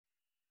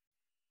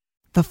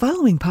The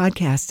following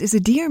podcast is a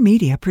Dear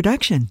Media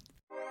production.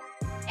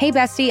 Hey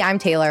bestie, I'm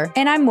Taylor.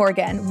 And I'm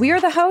Morgan. We are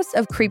the hosts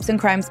of Creeps and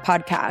Crimes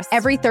podcast.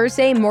 Every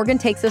Thursday, Morgan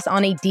takes us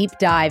on a deep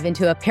dive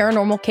into a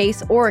paranormal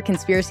case or a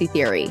conspiracy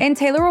theory. And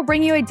Taylor will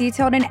bring you a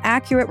detailed and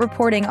accurate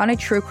reporting on a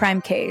true crime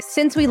case.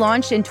 Since we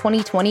launched in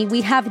 2020,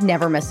 we have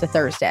never missed a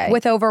Thursday.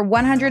 With over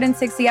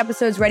 160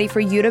 episodes ready for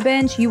you to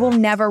binge, you will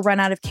never run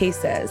out of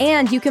cases.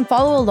 And you can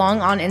follow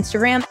along on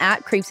Instagram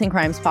at Creeps and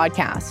Crimes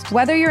podcast.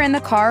 Whether you're in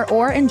the car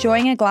or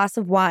enjoying a glass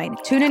of wine,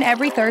 tune in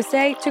every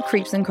Thursday to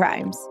Creeps and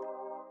Crimes.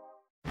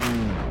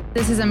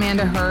 This is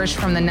Amanda Hirsch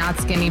from the Not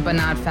Skinny But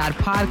Not Fat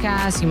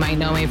podcast. You might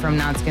know me from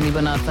Not Skinny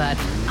But Not Fat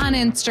on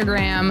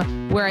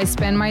Instagram, where I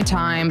spend my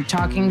time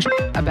talking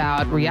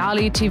about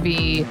reality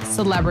TV,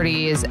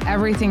 celebrities,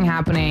 everything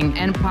happening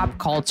in pop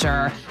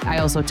culture. I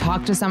also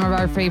talk to some of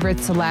our favorite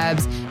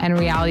celebs and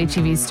reality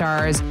TV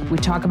stars. We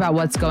talk about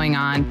what's going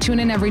on. Tune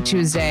in every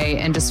Tuesday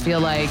and just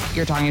feel like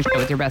you're talking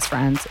with your best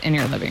friends in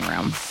your living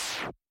room.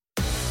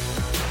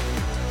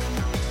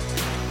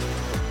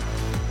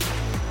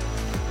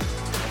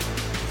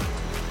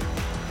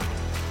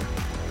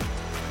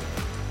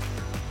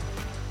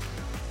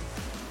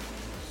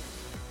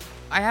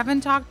 I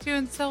haven't talked to you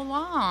in so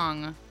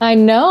long. I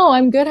know.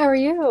 I'm good. How are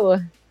you?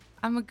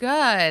 I'm good.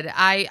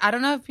 I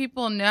don't know if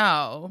people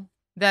know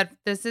that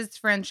this is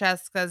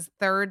Francesca's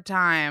third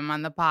time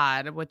on the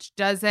pod, which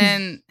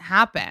doesn't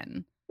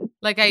happen.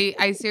 Like,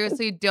 I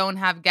seriously don't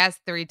have guests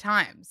 3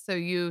 times. So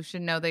you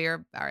should know that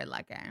you're very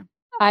lucky.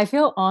 I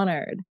feel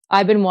honored.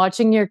 I've been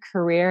watching your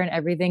career and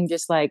everything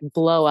just like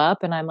blow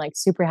up. And I'm like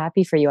super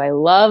happy for you. I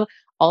love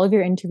all of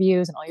your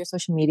interviews and all your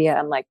social media.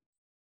 I'm like,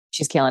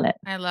 she's killing it.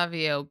 I love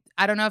you.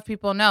 I don't know if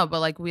people know, but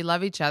like we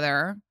love each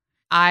other.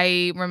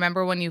 I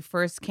remember when you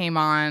first came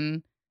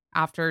on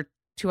after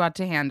Too Hot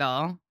to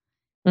Handle.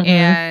 Mm-hmm.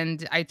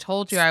 And I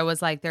told you, I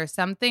was like, there's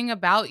something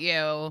about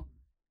you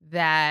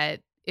that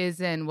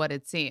isn't what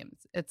it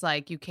seems. It's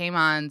like you came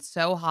on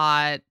so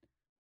hot,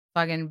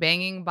 fucking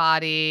banging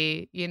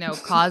body, you know,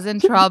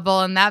 causing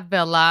trouble in that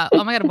villa.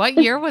 Oh my God. What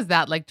year was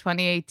that? Like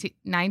 2018,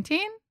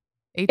 19?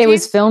 18? It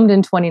was filmed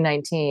in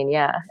 2019.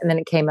 Yeah. And then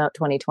it came out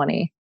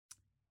 2020.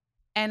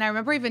 And I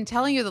remember even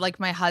telling you that like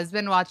my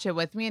husband watched it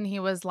with me and he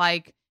was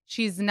like,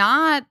 she's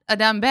not a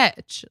dumb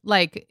bitch.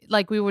 Like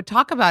we would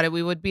talk about it.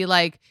 We would be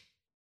like,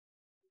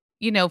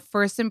 you know,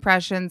 first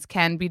impressions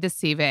can be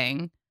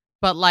deceiving,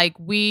 but like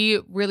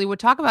we really would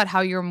talk about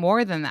how you're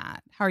more than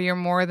that, how you're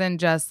more than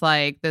just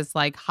like this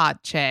like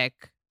hot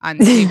chick on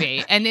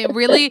TV. And it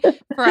really,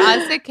 for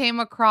us, it came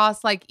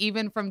across like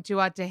even from Too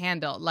Hot to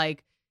Handle.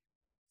 Like,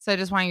 so I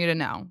just want you to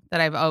know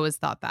that I've always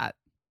thought that.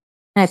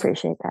 I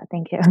appreciate that.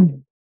 Thank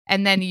you.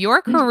 And then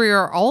your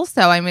career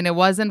also, I mean, it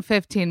wasn't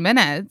 15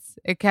 minutes.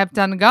 It kept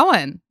on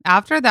going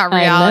after that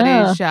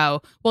reality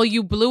show. Well,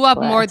 you blew up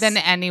more than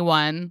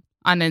anyone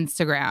on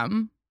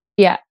Instagram.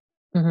 Yeah.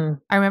 Mm-hmm.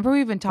 I remember we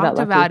even talked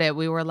about it.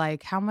 We were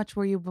like, how much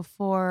were you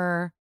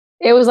before?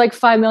 It was like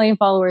 5 million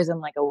followers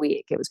in like a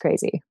week. It was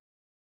crazy.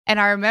 And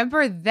I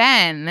remember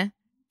then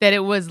that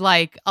it was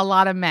like a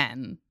lot of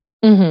men.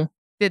 Mm-hmm.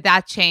 Did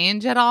that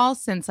change at all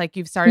since like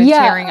you've started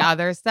sharing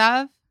other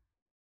stuff?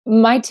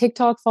 My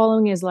TikTok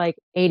following is like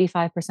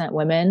 85%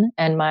 women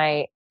and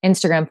my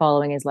Instagram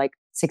following is like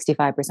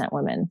 65%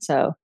 women.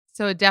 So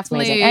it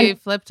definitely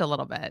flipped a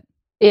little bit.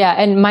 Yeah.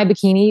 And my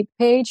bikini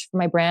page for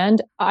my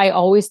brand, I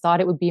always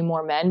thought it would be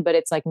more men, but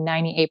it's like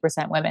 98%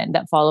 women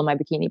that follow my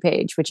bikini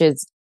page, which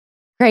is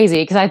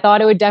crazy because I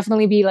thought it would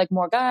definitely be like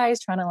more guys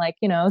trying to like,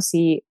 you know,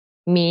 see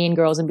me and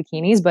girls in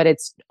bikinis, but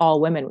it's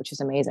all women, which is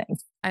amazing.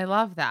 I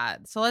love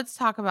that. So let's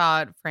talk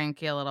about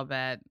Frankie a little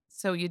bit.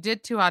 So you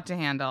did Too Hot to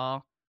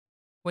Handle.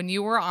 When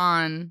you were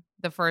on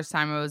the first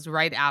time, it was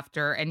right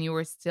after, and you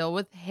were still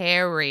with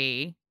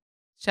Harry.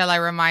 Shall I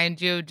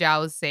remind you,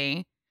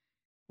 Jousey?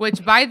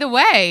 Which, by the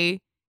way,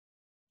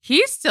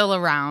 he's still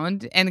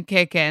around and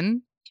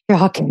kicking.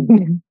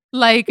 Shocking.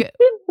 Like,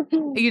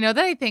 you know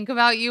that I think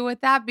about you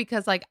with that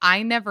because, like,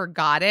 I never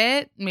got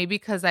it. Maybe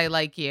because I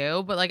like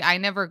you, but, like, I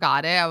never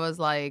got it. I was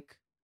like,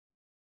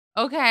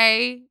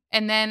 okay.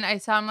 And then I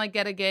saw him like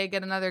get a gig,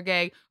 get another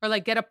gig, or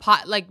like get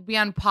be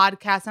on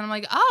podcasts. And I'm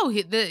like, oh,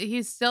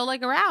 he's still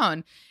like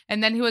around.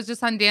 And then he was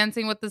just on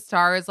Dancing with the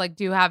Stars. Like,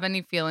 do you have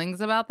any feelings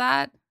about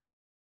that?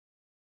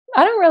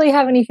 I don't really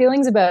have any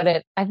feelings about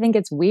it. I think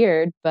it's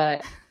weird,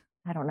 but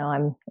I don't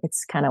know.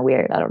 It's kind of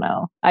weird. I don't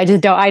know. I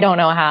don't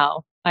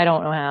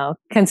know how,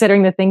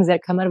 considering the things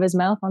that come out of his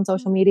mouth on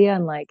social media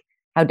and like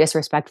how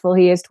disrespectful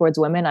he is towards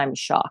women. I'm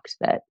shocked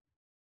that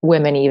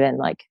women even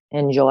like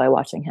enjoy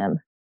watching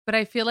him. But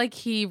I feel like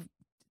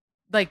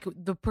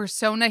the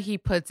persona he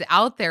puts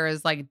out there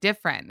is like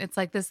different. It's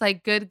like this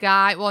like good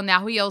guy. Well,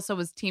 now he also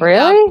was teamed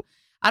up.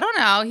 I don't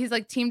know. He's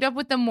like teamed up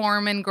with the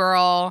Mormon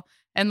girl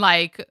and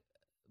like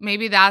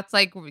maybe that's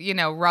like, you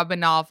know,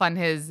 rubbing off on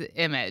his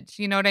image.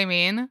 You know what I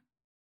mean?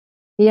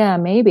 Yeah,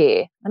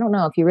 maybe. I don't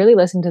know. If you really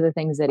listen to the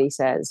things that he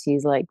says,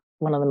 he's like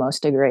one of the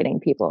most degrading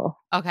people.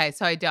 Okay,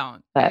 so I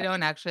don't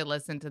actually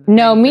listen to the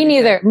No, things me that he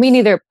neither. said. Me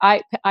neither.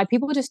 I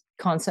people just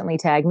constantly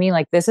tag me.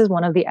 Like, this is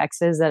one of the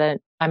exes that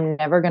I'm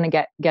never gonna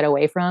get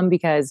away from,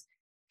 because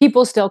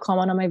people still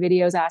comment on my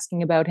videos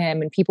asking about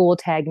him, and people will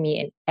tag me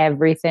in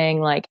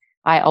everything. Like,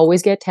 I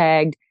always get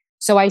tagged.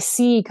 So I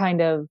see,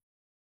 kind of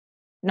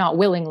not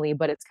willingly,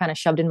 but it's kind of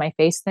shoved in my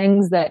face,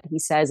 things that he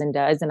says and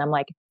does, and I'm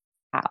like,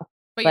 how?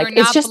 But Like, you're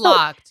it's not just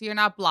blocked. You're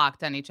not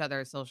blocked on each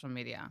other's social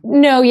media.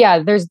 no,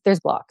 yeah, there's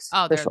blocks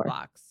Oh, for there's sure.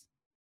 blocks.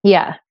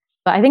 Yeah.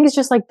 But I think it's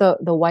just like the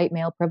white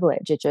male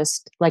privilege. It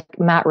just, like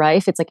Matt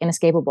Rife, it's like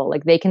inescapable.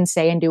 Like, they can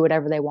say and do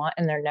whatever they want,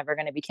 and they're never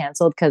going to be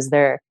canceled because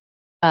they're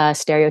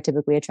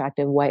stereotypically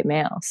attractive white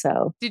male.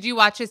 So Did you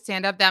watch his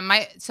stand up? That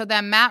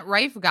Matt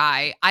Rife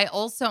guy, I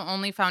also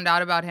only found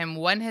out about him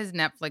when his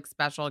Netflix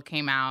special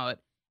came out,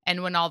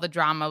 and when all the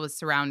drama was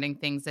surrounding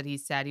things that he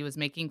said. He was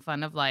making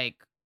fun of like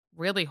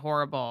really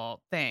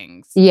horrible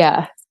things.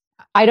 yeah,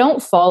 I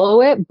don't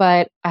follow it,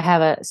 but I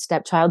have a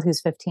stepchild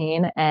who's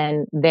 15,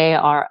 and they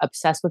are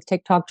obsessed with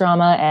TikTok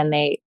drama, and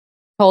they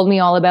told me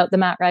all about the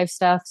Matt Rife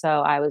stuff. So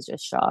I was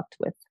just shocked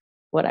with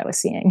what I was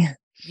seeing.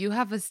 You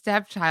have a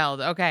stepchild.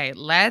 Okay,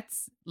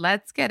 let's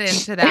get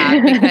into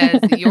that,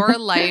 because your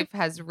life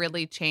has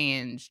really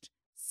changed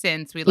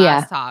since we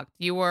last talked.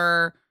 You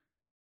were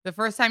the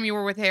first time you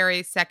were with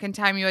Harry, second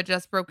time you had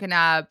just broken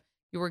up.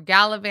 You were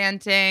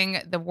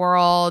gallivanting the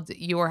world.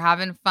 You were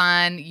having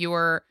fun. You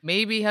were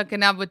maybe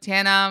hooking up with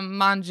Tana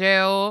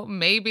Mongeau.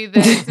 Maybe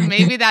this,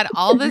 maybe that.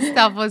 All this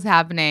stuff was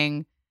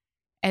happening.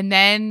 And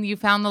then you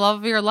found the love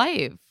of your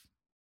life.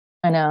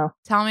 I know.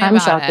 Tell me I'm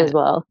about shocked it. as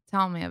well.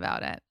 Tell me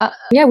about it.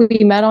 Yeah, we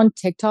met on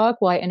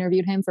TikTok. Well, I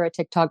interviewed him for a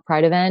TikTok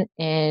Pride event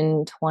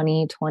in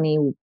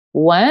 2021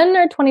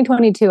 or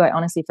 2022. I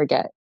honestly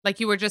forget. Like,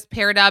 you were just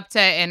paired up to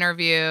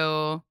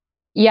interview.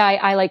 Yeah,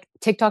 I like,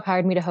 TikTok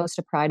hired me to host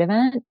a Pride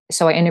event.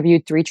 So I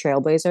interviewed 3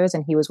 trailblazers,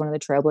 and he was one of the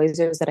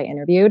trailblazers that I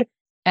interviewed.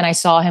 And I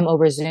saw him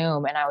over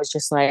Zoom, and I was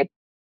just like,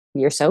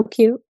 you're so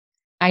cute.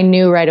 I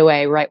knew right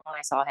away, right when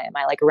I saw him.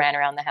 I like ran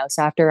around the house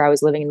after. I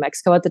was living in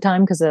Mexico at the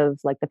time because of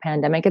like the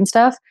pandemic and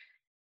stuff.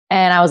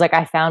 And I was like,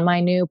 I found my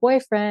new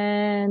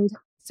boyfriend.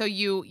 So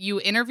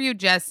you interviewed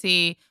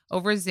Jesse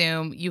over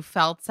Zoom. You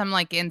felt some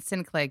like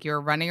instant click. You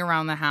were running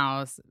around the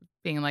house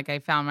being like, I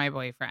found my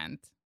boyfriend.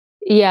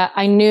 Yeah,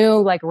 I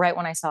knew like right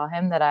when I saw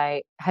him that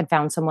I had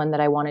found someone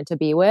that I wanted to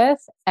be with.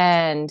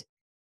 And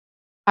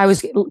I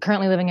was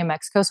currently living in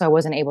Mexico, so I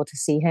wasn't able to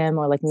see him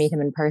or like meet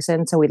him in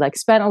person. So we like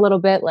spent a little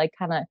bit like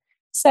kind of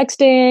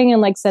sexting and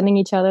like sending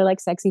each other like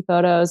sexy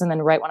photos. And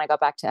then right when I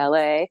got back to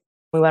LA,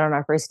 we went on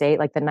our first date.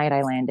 Like, the night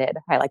I landed,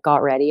 I like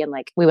got ready, and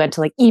like we went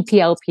to like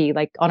EPLP,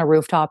 like on a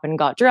rooftop, and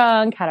got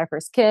drunk, had our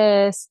first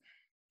kiss.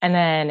 And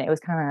then it was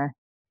kind of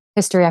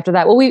history after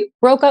that. Well, we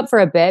broke up for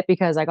a bit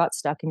because I got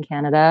stuck in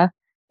Canada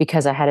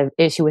because I had an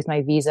issue with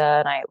my visa,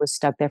 and I was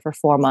stuck there for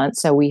 4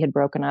 months. So we had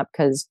broken up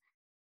because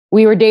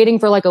we were dating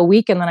for like a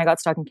week, and then I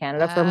got stuck in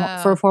Canada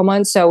for 4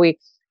 months. So we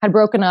had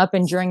broken up,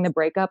 and during the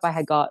breakup, I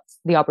had got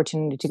the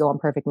opportunity to go on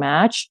Perfect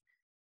Match.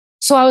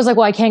 So I was like,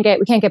 well, we can't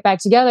get back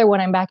together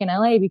when I'm back in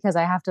LA because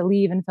I have to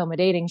leave and film a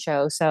dating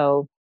show.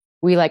 So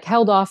we like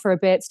held off for a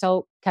bit,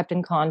 still kept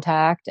in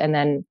contact. And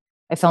then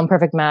I filmed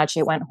Perfect Match.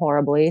 It went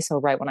horribly. So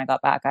right when I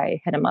got back,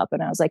 I hit him up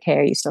and I was like, hey,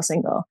 are you still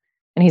single?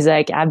 And he's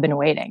like, I've been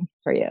waiting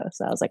for you.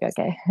 So I was like,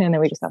 okay. And then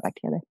we just got back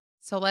together.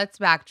 So let's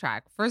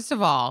backtrack. First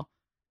of all,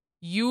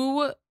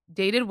 you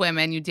dated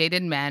women, you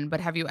dated men,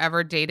 but have you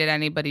ever dated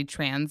anybody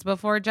trans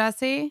before,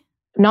 Jesse?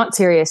 Not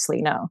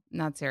seriously, no.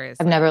 Not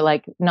seriously. I've never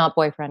like, not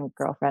boyfriend,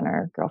 girlfriend,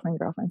 or girlfriend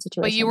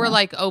situation. But you were no.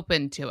 like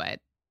open to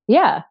it.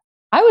 Yeah.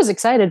 I was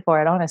excited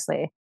for it,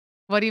 honestly.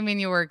 What do you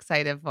mean you were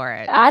excited for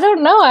it? I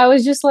don't know. I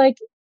was just like,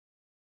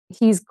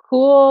 he's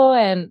cool,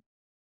 and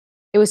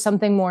it was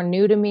something more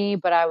new to me,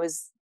 but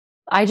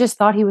I just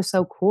thought he was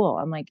so cool.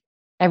 I'm like,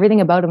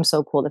 everything about him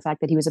so cool. The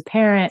fact that he was a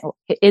parent,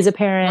 is a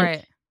parent.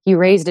 Right. He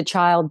raised a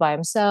child by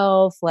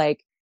himself,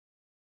 like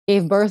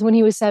gave birth when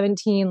he was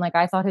 17. Like,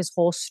 I thought his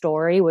whole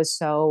story was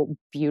so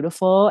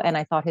beautiful, and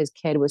I thought his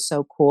kid was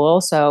so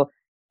cool. So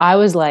I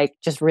was like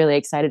just really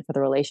excited for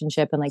the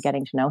relationship and like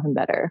getting to know him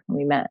better when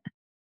we met.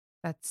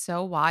 That's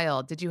so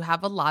wild. Did you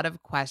have a lot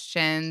of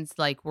questions?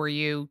 Like, were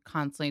you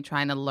constantly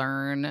trying to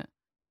learn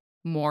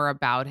more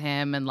about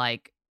him and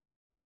like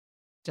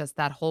just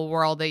that whole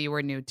world that you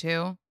were new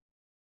to?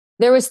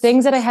 There was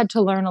things that I had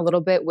to learn a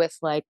little bit with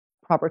like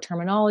proper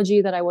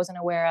terminology that I wasn't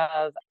aware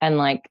of. And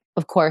like,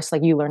 of course,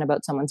 like you learn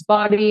about someone's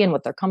body and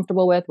what they're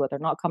comfortable with, what they're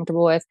not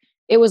comfortable with.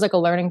 It was like a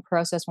learning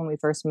process when we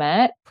first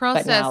met.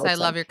 Process. I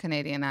love your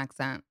Canadian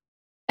accent.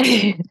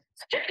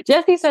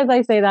 Jesse says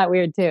I say that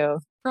weird too.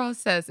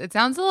 Process. It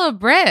sounds a little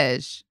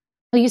British.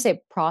 Oh, you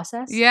say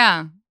process?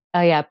 Yeah.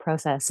 Oh yeah,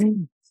 process.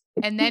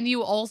 And then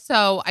you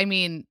also, I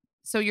mean,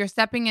 so you're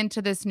stepping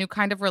into this new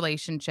kind of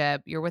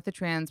relationship. You're with a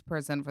trans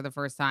person for the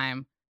first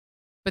time.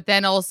 But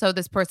then also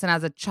this person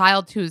has a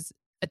child who's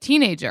a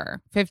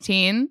teenager,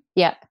 15.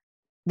 Yeah.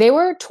 They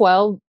were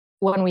 12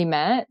 when we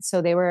met.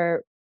 So they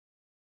were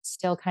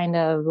still kind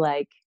of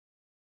like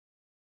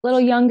little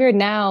younger.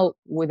 Now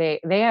they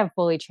have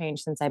fully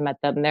changed since I met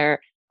them.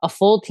 They're a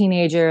full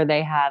teenager.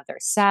 They're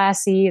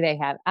sassy. They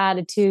have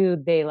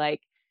attitude. They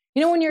like,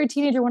 when you're a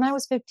teenager, when I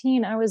was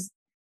 15, I was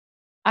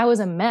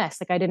a mess.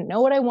 Like I didn't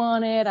know what I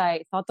wanted.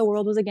 I thought the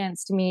world was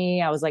against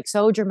me. I was like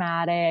so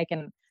dramatic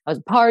and I was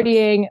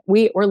partying.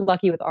 We're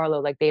lucky with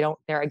Arlo. Like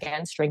they're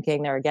against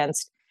drinking. They're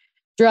against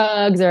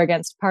drugs. They're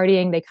against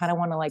partying. They kind of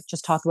want to like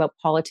just talk about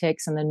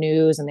politics and the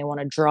news and they want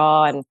to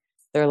draw and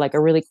they're like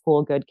a really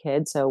cool, good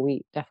kid. So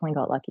we definitely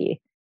got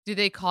lucky. Do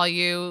they call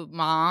you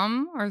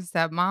mom or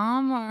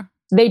stepmom or?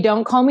 They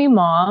don't call me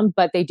mom,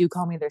 but they do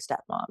call me their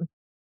stepmom.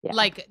 Yeah.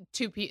 Like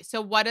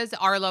so what does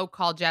Arlo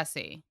call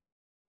Jesse?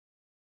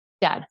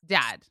 Dad.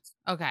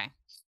 Okay.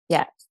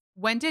 Yeah.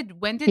 When did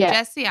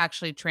Jesse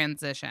actually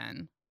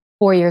transition?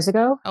 4 years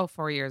ago. Oh,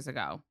 4 years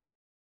ago.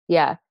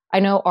 Yeah. I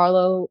know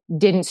Arlo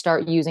didn't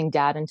start using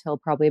dad until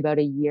probably about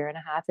a year and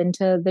a half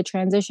into the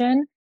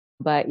transition.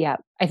 But yeah,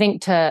 I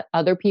think to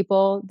other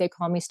people, they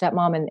call me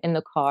stepmom, and in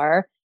the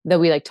car,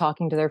 they'll be like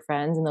talking to their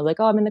friends and they're like,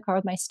 oh, I'm in the car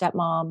with my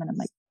stepmom. And I'm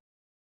like,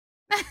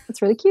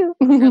 that's really cute.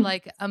 You're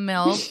like a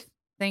MILF.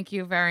 Thank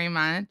you very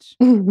much.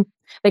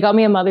 They got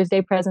me a Mother's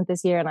Day present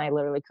this year and I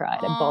literally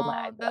cried and bawled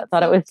my eyes out. I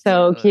thought it was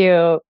so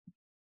cute.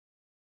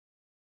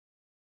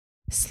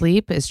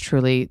 Sleep is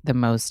truly the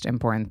most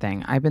important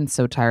thing. I've been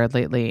so tired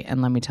lately.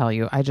 And let me tell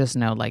you, I just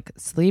know like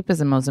sleep is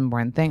the most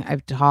important thing.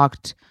 I've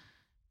talked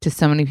to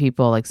so many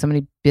people, like so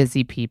many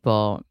busy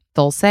people.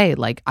 They'll say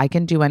like, I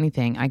can do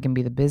anything. I can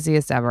be the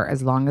busiest ever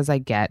as long as I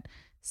get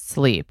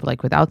sleep.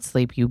 Like without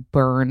sleep, you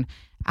burn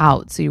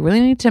out. So you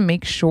really need to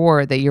make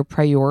sure that you're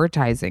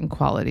prioritizing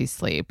quality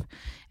sleep.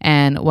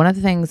 And one of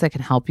the things that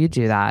can help you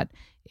do that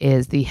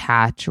is the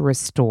Hatch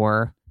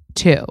Restore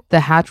 2. The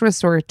Hatch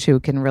Restore 2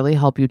 can really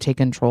help you take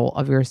control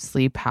of your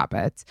sleep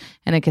habits,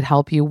 and it could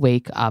help you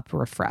wake up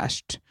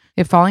refreshed.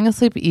 If falling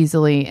asleep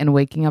easily and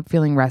waking up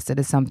feeling rested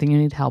is something you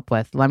need help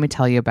with, let me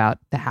tell you about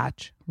the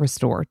Hatch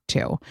Restore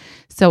 2.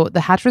 So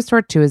the Hatch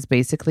Restore 2 is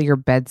basically your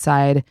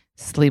bedside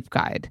sleep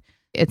guide.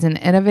 It's an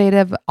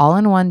innovative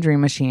all-in-one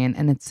dream machine,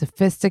 and it's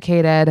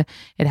sophisticated.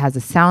 It has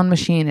a sound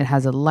machine, it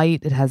has a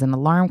light, it has an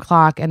alarm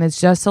clock, and it's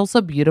just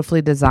also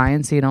beautifully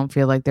designed so you don't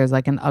feel like there's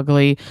like an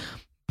ugly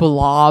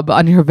blob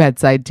on your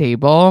bedside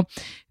table.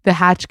 The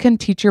Hatch can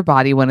teach your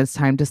body when it's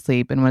time to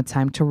sleep and when it's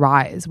time to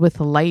rise with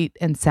light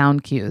and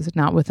sound cues,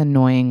 not with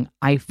annoying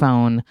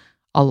iPhone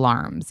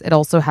alarms. It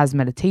also has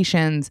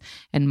meditations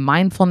and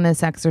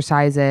mindfulness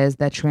exercises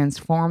that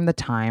transform the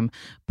time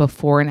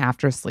before and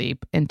after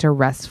sleep into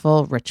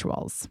restful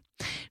rituals.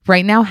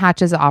 Right now,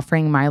 Hatch is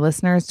offering my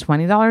listeners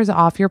 $20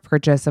 off your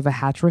purchase of a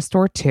Hatch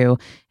Restore 2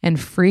 and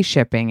free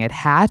shipping at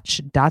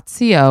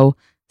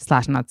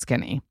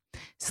hatch.co/notskinny.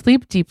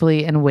 Sleep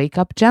deeply and wake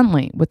up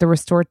gently with the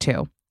Restore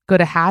 2. Go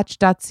to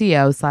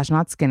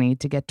hatch.co/notskinny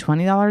to get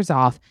 $20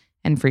 off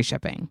and free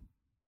shipping.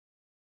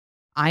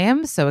 I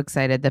am so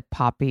excited that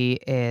Poppi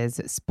is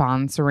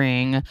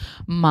sponsoring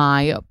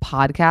my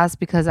podcast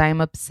because I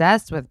am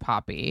obsessed with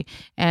Poppi.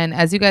 And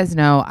as you guys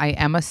know, I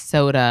am a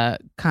soda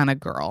kind of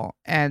girl,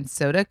 and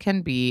soda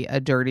can be a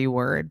dirty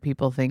word.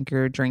 People think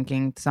you're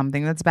drinking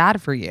something that's bad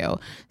for you,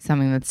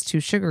 something that's too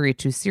sugary,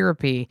 too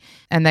syrupy,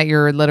 and that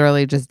you're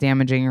literally just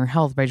damaging your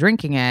health by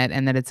drinking it,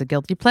 and that it's a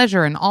guilty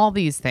pleasure and all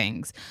these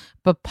things.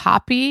 But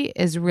Poppi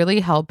is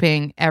really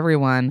helping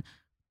everyone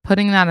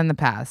putting that in the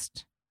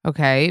past.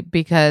 Okay,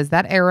 because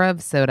that era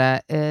of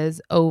soda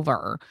is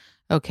over.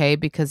 Okay,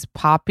 because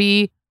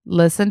Poppi,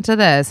 listen to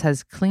this,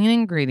 has clean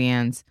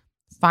ingredients,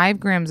 5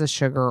 grams of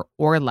sugar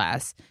or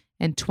less,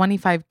 and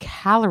 25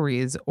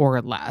 calories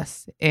or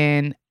less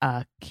in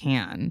a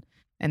can.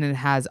 And it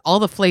has all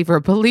the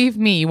flavor. Believe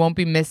me, you won't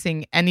be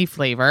missing any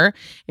flavor.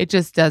 It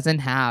just doesn't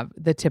have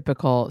the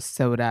typical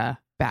soda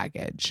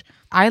baggage.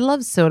 I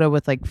love soda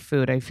with like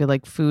food. I feel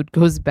like food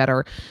goes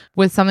better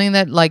with something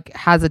that like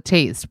has a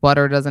taste.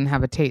 Water doesn't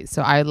have a taste.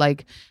 So I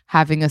like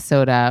having a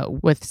soda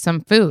with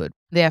some food.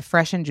 They have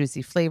fresh and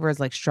juicy flavors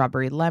like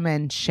strawberry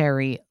lemon,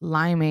 cherry,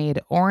 limeade,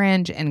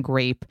 orange, and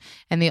grape.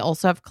 And they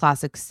also have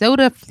classic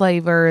soda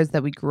flavors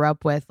that we grew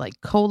up with like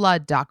cola,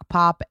 Duck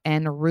Pop,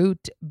 and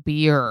root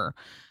beer.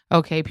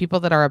 Okay, people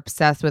that are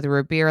obsessed with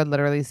root beer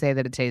literally say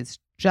that it tastes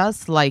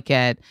just like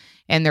it,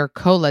 and their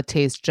cola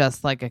tastes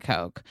just like a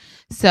Coke.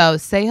 So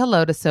say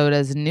hello to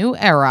soda's new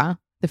era.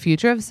 The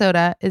future of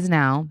soda is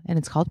now, and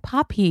it's called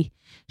Poppi.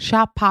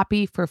 Shop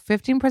Poppi for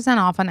 15%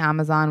 off on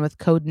Amazon with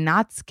code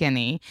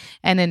NOTSKINNY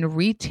and in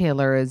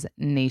retailers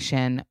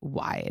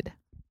nationwide.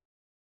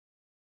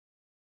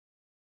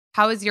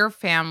 How is your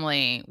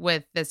family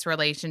with this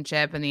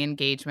relationship and the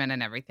engagement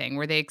and everything?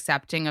 Were they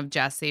accepting of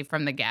Jesse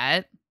from the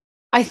get?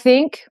 I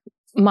think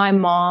my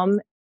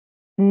mom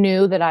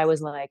knew that I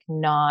was like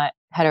not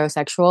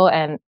heterosexual.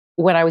 And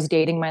when I was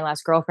dating my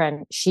last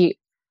girlfriend, she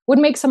would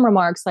make some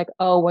remarks like,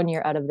 oh, when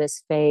you're out of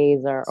this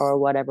phase or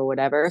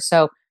whatever.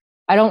 So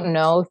I don't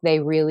know if they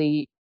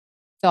really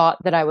thought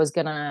that I was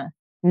gonna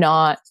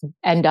not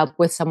end up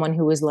with someone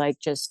who was like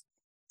just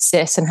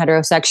cis and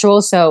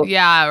heterosexual. So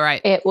yeah,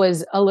 right. It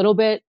was a little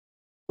bit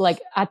like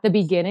at the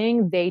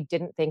beginning, they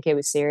didn't think it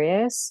was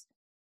serious.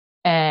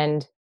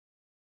 And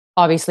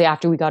obviously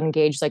after we got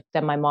engaged, like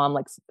then my mom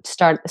like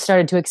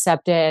started to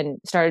accept it and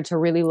started to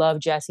really love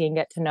Jesse and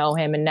get to know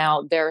him. And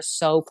now they're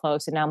so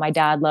close. And now my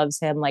dad loves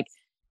him. Like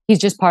he's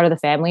just part of the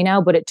family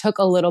now, but it took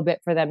a little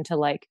bit for them to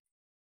like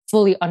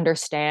fully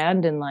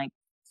understand and like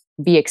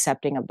be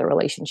accepting of the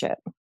relationship.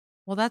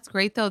 Well, that's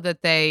great though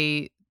that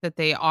they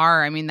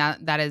are. I mean,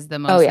 that is the Oh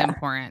most yeah.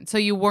 important. So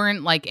you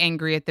weren't like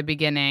angry at the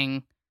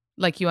beginning,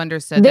 like you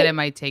understood that They, it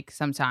might take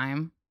some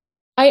time.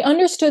 I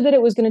understood that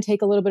it was going to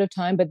take a little bit of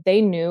time, but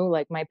they knew,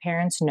 like my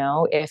parents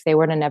know, if they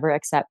were to never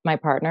accept my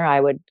partner,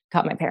 I would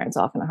cut my parents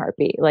off in a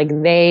heartbeat. Like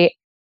they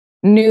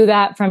knew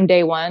that from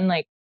day one.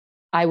 Like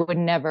I would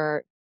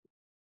never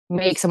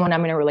make someone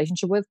I'm in a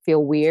relationship with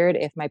feel weird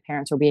if my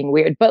parents were being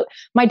weird. But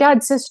my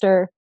dad's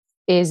sister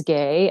is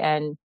gay,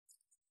 and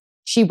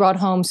she brought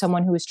home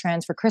someone who was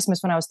trans for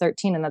Christmas when I was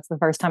 13. And that's the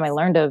first time I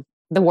learned of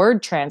the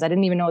word trans. I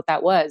didn't even know what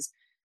that was.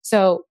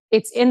 So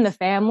it's in the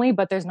family,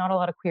 but there's not a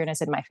lot of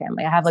queerness in my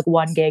family. I have like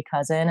one gay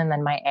cousin and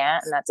then my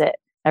aunt, and that's it.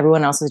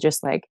 Everyone else is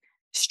just like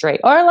straight,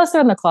 or unless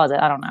they're in the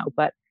closet. I don't know.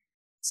 But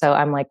so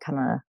I'm like kind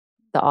of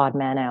the odd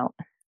man out.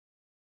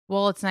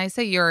 Well, it's nice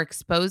that you're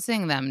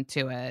exposing them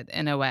to it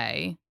in a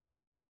way.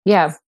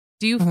 Yeah.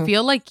 Do you Mhm.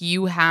 feel like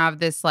you have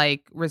this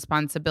like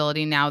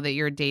responsibility now that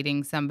you're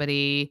dating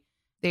somebody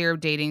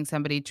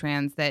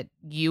trans, that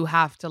you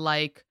have to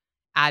like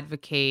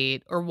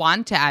advocate or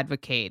want to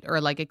advocate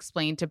or like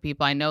explain to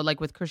people? I know like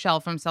with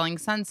Chriselle from Selling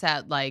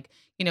Sunset, like,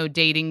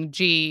 dating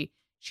G,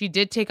 she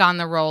did take on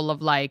the role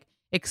of like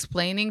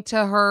explaining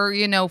to her,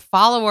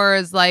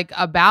 followers like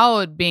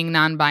about being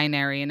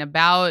non-binary and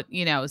about,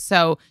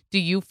 so do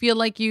you feel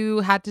like you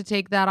had to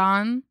take that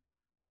on?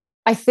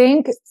 I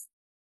think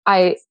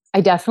I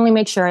definitely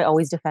make sure I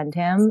always defend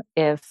him.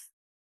 If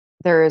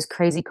there's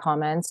crazy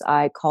comments,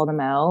 I call them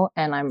out,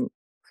 and I'm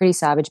pretty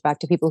savage back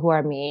to people who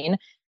are mean.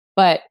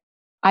 But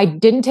I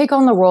didn't take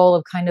on the role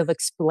of kind of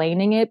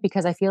explaining it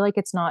because I feel like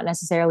it's not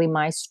necessarily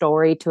my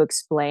story to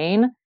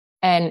explain.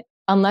 And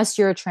unless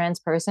you're a trans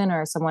person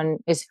or someone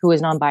who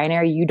is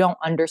non-binary, you don't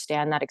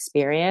understand that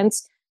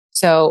experience.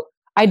 So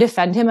I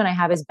defend him and I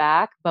have his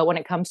back. But when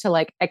it comes to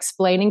like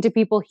explaining to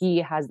people, he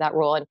has that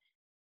role. And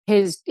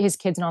his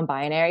kid's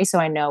non-binary, so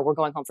I know we're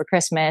going home for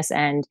Christmas,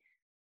 and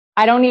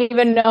I don't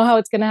even know how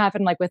it's going to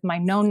happen. Like with my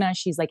nonna,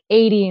 she's like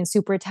 80 and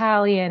super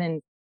Italian,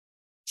 and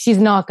she's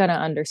not going to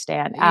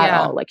understand at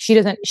Yeah. all. Like she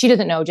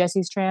doesn't know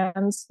Jesse's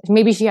trans.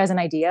 Maybe she has an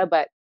idea,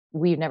 but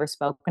we've never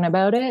spoken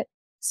about it.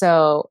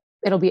 So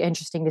it'll be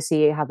interesting to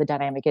see how the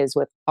dynamic is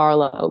with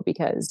Arlo,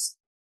 because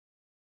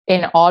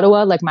in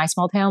Ottawa, like my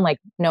small town, like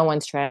no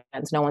one's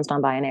trans, no one's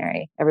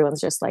non-binary. Everyone's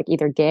just like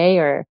either gay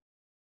or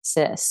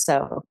cis.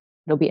 So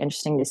it'll be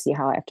interesting to see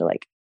how I have to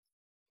like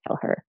tell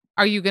her,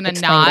 Are you gonna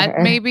explain to not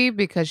her. maybe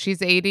because she's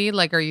 80?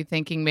 Like, are you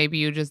thinking maybe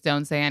you just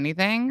don't say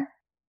anything?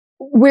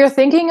 We're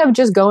thinking of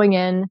just going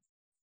in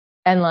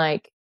and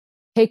like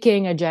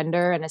picking a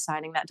gender and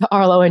assigning that to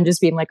Arlo and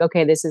just being like,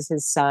 okay, this is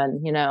his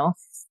son. Mm,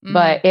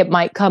 But it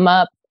might come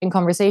up in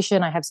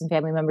conversation. I have some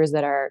family members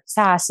that are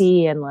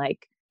sassy and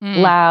like mm.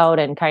 loud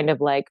and kind of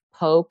like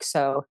poke.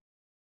 So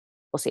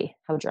we'll see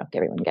how drunk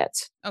everyone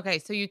gets. Okay,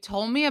 so you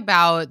told me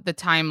about the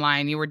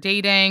timeline. You were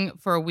dating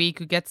for a week,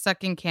 you get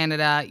stuck in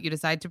Canada, you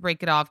decide to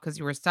break it off because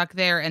you were stuck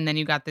there, and then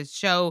you got this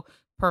show,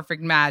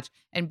 Perfect Match.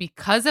 And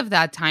because of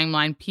that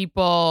timeline,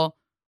 people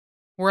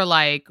were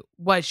like,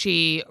 was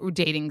she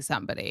dating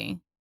somebody?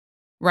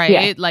 Yeah.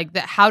 Right? Like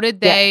Yeah. how did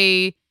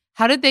they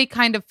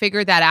kind of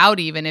figure that out,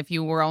 even if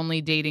you were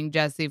only dating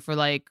Jesse for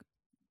like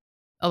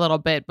a little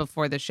bit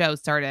before the show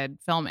started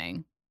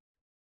filming?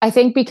 I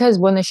think because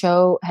when the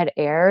show had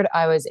aired,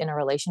 I was in a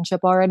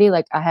relationship already.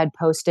 Like I had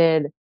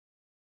posted,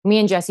 me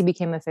and Jesse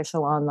became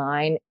official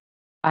online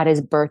at his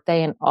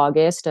birthday in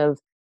August of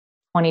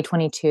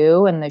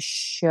 2022, and the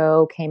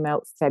show came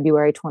out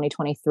February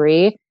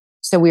 2023.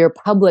 So we were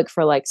public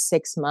for like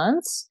 6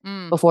 months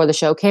Mm. before the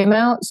show came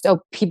out.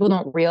 So people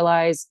don't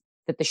realize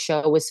that the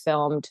show was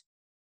filmed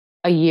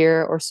a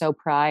year or so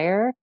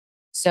prior.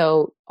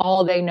 So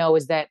all they know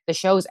is that the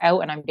show's out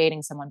and I'm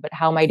dating someone, but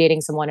how am I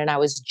dating someone? And I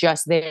was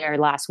just there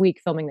last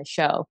week filming the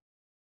show.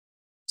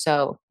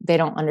 So they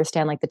don't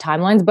understand like the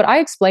timelines, but I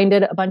explained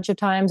it a bunch of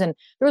times. And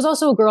there was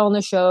also a girl on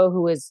the show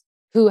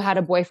who had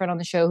a boyfriend on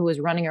the show who was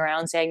running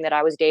around saying that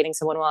I was dating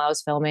someone while I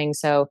was filming.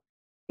 So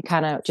it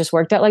kind of just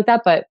worked out like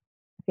that. But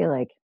I feel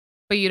like,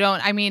 But you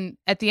don't, I mean,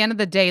 at the end of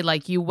the day,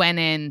 like you went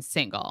in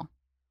single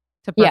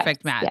to yeah,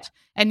 Perfect yeah, Match.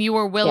 And you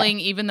were yeah, willing,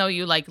 even though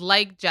you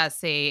like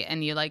Jesse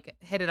and you like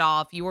hit it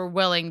off, you were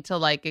willing to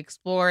like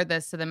explore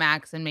this to the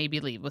max and maybe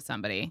leave with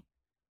somebody.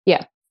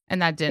 yeah,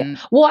 And that yeah. didn't.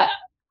 Well,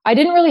 I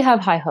didn't really have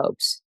high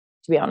hopes,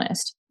 to be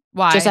honest.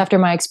 Just Why? after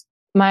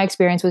my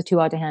experience with Too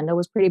Hot to Handle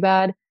was pretty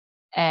bad,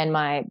 and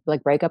my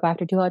like breakup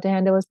after Too Hot to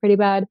Handle was pretty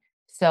bad.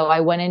 So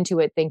I went into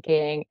it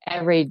thinking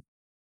every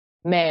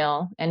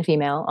male and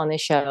female on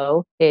this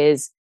show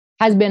has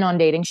been on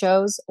dating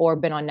shows or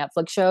been on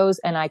Netflix shows,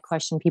 and I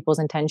question people's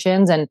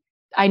intentions. And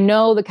I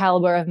know the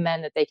caliber of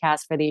men that they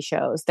cast for these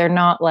shows. They're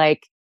not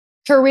like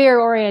career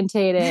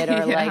orientated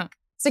or like Yeah.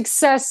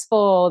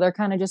 successful. They're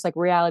kind of just like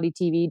reality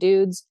TV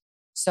dudes.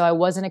 So I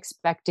wasn't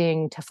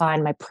expecting to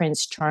find my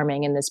Prince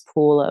Charming in this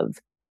pool of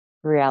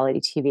reality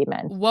TV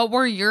men. What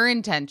were your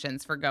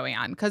intentions for going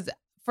on? Because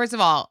first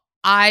of all,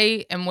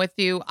 I am with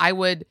you. I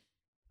would,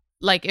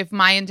 like, if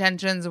my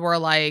intentions were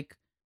like,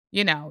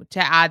 you know, to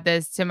add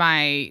this to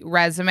my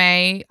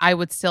resume, I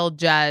would still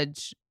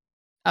judge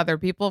other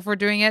people for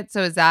doing it.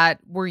 So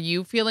were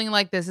you feeling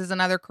like this is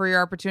another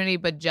career opportunity,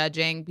 but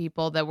judging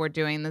people that were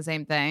doing the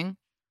same thing?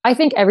 I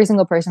think every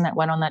single person that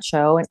went on that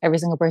show and every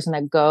single person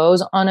that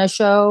goes on a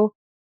show,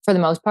 for the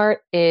most part,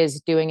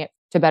 is doing it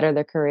to better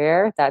their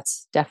career.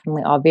 That's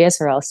definitely obvious,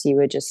 or else you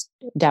would just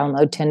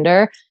download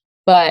Tinder.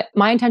 But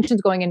my intentions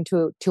going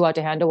into Too Hot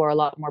to Handle were a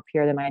lot more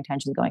pure than my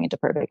intentions going into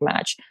Perfect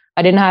Match.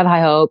 I didn't have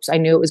high hopes. I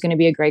knew it was going to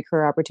be a great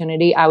career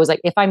opportunity. I was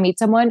like, if I meet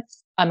someone,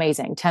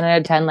 amazing. 10 out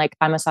of 10. Like,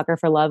 I'm a sucker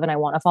for love and I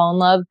want to fall in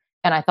love.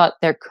 And I thought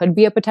there could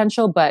be a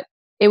potential, but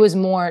it was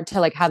more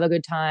to like have a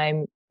good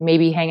time,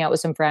 maybe hang out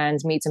with some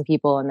friends, meet some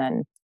people, and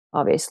then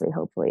obviously,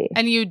 hopefully.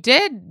 And you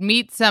did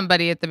meet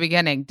somebody at the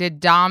beginning. Did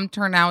Dom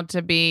turn out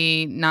to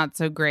be not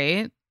so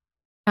great?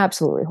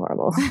 Absolutely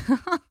horrible.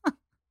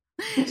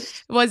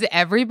 Was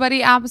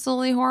everybody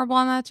absolutely horrible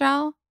on that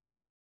show?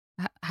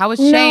 How was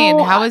Shane?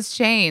 No, How is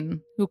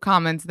Shane, who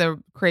comments the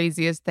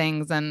craziest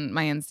things on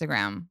my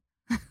Instagram?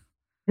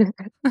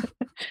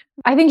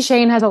 I think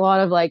Shane has a lot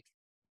of like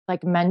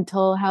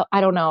mental health. I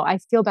don't know. I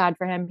feel bad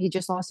for him. He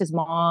just lost his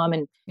mom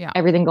and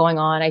everything going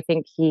on. I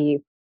think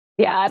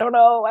I don't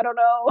know. I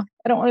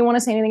don't really want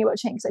to say anything about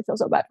Shane because I feel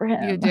so bad for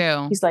him. You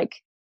do.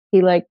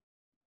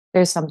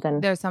 There's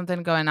something. There's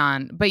something going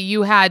on. But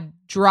you had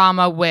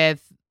drama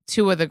with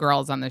two of the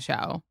girls on the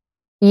show.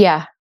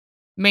 Yeah.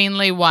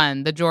 Mainly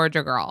one, the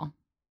Georgia girl.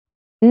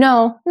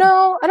 No,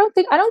 I don't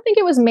think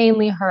it was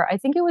mainly her. I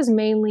think it was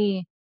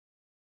mainly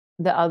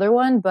the other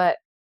one, but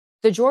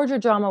the Georgia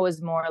drama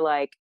was more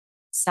like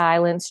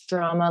silence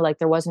drama. Like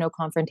there was no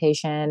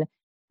confrontation.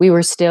 We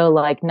were still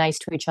like nice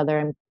to each other,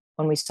 and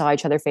when we saw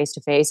each other face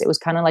to face, it was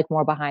kind of like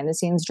more behind the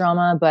scenes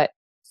drama. But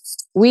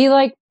we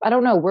I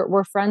don't know,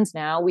 we're friends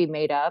now. We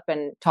made up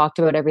and talked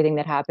about everything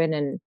that happened,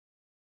 and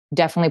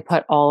definitely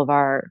put all of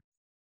our,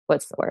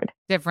 what's the word?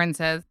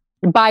 Differences.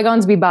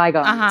 Bygones be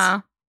bygones.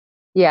 Uh-huh.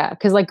 Yeah,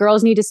 because like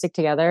girls need to stick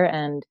together,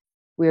 and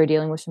we were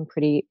dealing with some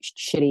pretty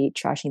shitty,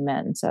 trashy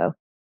men. So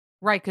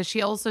right, because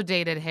she also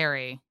dated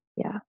Harry.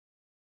 Yeah.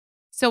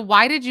 So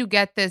why did you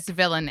get this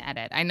villain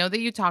edit? I know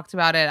that you talked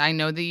about it. I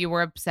know that you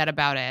were upset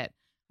about it.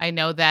 I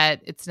know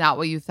that it's not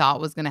what you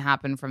thought was going to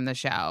happen from the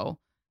show.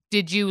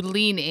 Did you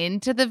lean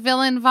into the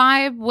villain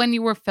vibe when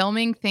you were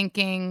filming,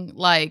 thinking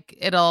like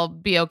it'll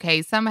be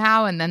okay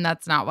somehow, and then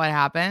that's not what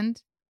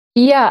happened?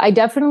 Yeah, I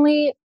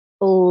definitely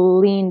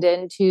leaned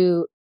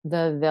into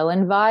the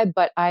villain vibe,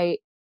 but I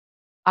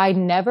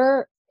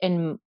never,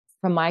 from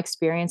my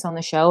experience on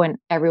the show and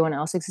everyone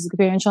else's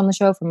experience on the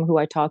show from who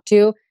I talked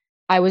to,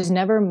 I was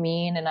never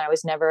mean and I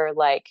was never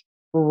like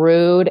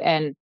rude,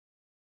 and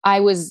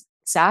I was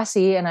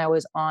sassy and I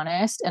was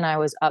honest and I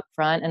was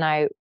upfront and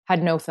I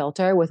had no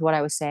filter with what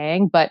I was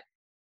saying. But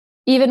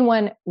even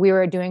when we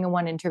were doing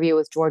one interview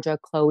with Georgia,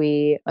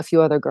 Chloe, a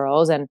few other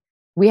girls, and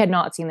we had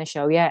not seen the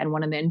show yet, and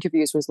one of the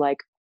interviews was like,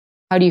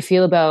 how do you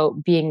feel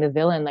about being the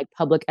villain, like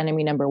public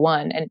enemy number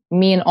one? And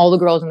me and all the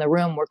girls in the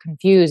room were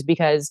confused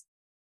because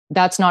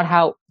that's not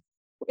how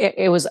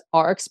it was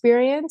our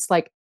experience.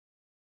 Like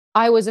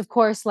I was, of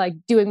course, like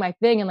doing my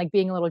thing and like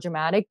being a little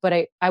dramatic,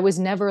 but I was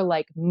never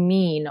like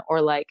mean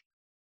or like,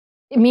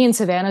 me and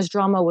Savannah's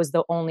drama was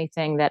the only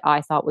thing that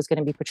I thought was going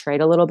to be portrayed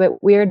a little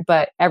bit weird,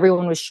 but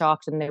everyone was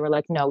shocked and they were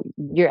like, no,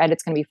 your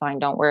edit's going to be fine.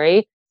 Don't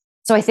worry.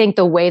 So I think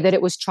the way that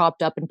it was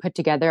chopped up and put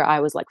together, I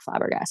was like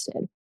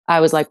flabbergasted. I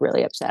was like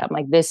really upset. I'm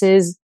like, this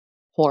is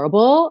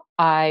horrible.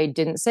 I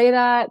didn't say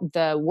that.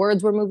 The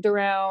words were moved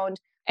around.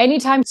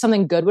 Anytime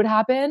something good would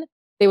happen,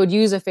 they would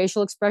use a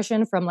facial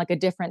expression from like a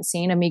different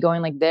scene of me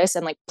going like this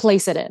and like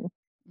place it in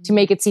to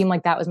make it seem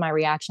like that was my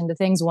reaction to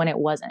things when it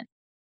wasn't.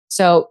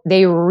 So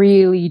they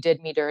really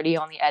did me dirty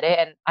on the edit.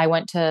 And I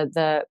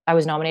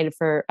was nominated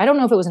for, I don't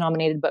know if it was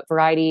nominated, but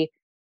Variety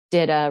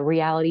did a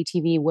reality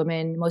TV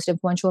most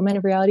influential women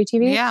of reality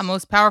TV. Yeah,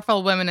 most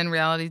powerful women in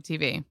reality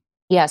TV.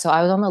 Yeah, so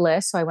I was on the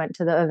list. So I went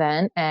to the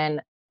event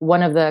and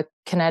one of the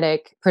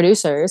Kinetic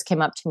producers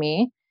came up to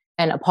me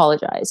and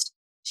apologized.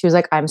 She was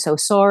like, I'm so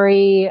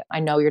sorry. I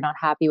know you're not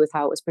happy with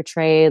how it was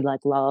portrayed, like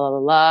la, la, la,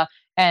 la.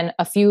 And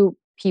a few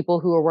people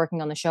who were working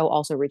on the show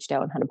also reached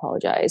out and had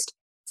apologized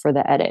for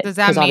the edit. Does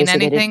that mean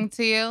anything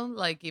to you?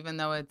 Like, even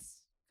though it's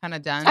kind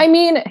of done? I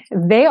mean,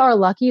 they are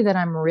lucky that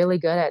I'm really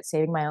good at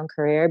saving my own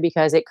career,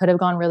 because it could have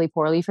gone really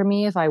poorly for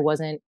me if I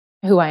wasn't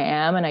who I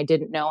am and I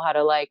didn't know how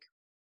to like,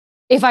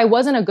 if I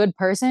wasn't a good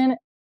person,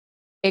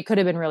 it could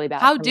have been really bad.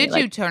 How did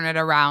you turn it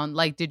around?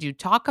 Like, did you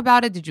talk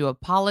about it? Did you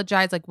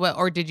apologize? Like what,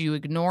 or did you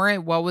ignore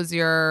it? What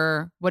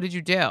did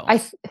you do?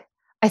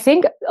 I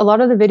think a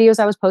lot of the videos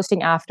I was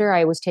posting after,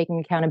 I was taking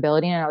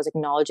accountability and I was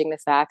acknowledging the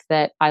fact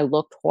that I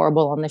looked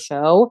horrible on the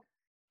show.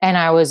 And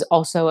I was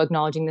also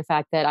acknowledging the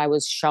fact that I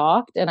was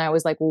shocked and I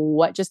was like,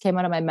 what just came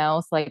out of my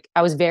mouth? Like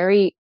I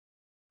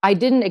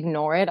didn't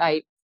ignore it.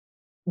 I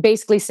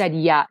basically said,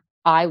 yeah,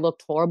 I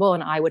looked horrible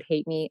and I would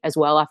hate me as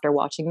well after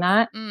watching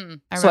that.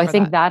 So I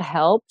think that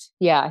helped.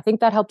 Yeah, I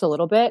think that helped a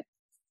little bit.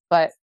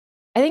 But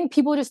I think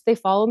people they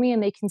follow me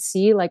and they can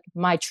see like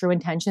my true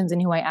intentions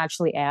and who I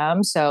actually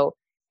am. So,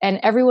 and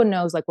everyone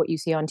knows like what you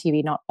see on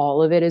TV, not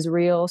all of it is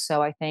real.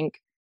 So I think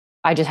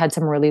I just had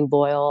some really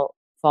loyal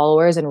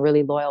followers and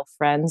really loyal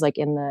friends like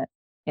in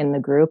the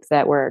group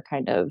that were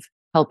kind of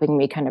helping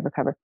me kind of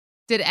recover.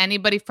 Did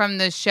anybody from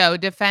the show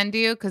defend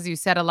you? Because you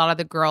said a lot of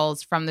the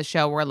girls from the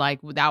show were like,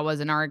 that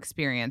wasn't our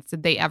experience.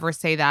 Did they ever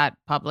say that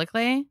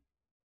publicly?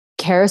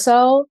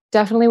 Carousel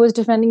definitely was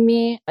defending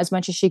me as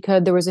much as she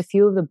could. There was a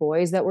few of the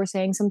boys that were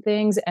saying some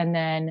things. And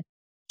then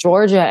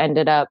Georgia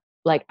ended up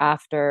like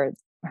after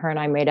her and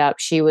I made up,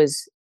 she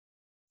was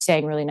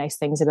saying really nice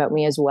things about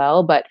me as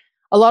well. But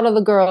a lot of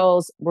the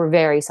girls were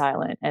very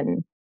silent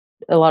and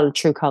a lot of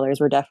true colors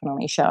were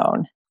definitely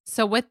shown.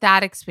 So with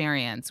that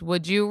experience,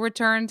 would you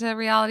return to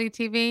reality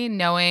TV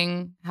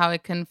knowing how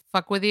it can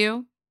fuck with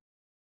you?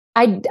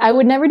 I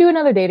would never do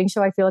another dating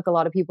show. I feel like a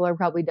lot of people are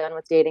probably done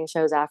with dating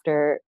shows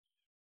after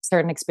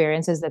certain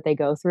experiences that they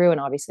go through.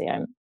 And obviously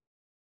I'm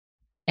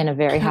in a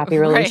very happy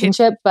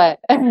relationship, but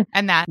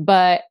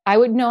I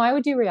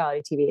would do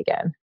reality TV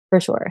again for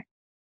sure.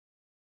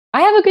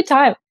 I have a good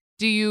time.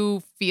 Do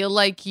you feel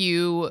like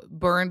you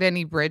burned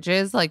any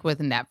bridges like with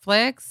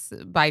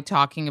Netflix by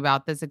talking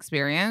about this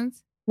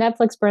experience?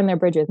 Netflix burned their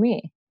bridge with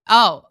me.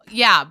 Oh,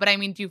 yeah. But I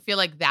mean, do you feel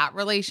like that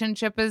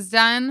relationship is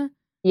done?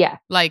 Yeah.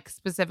 Like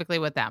specifically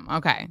with them.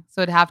 Okay.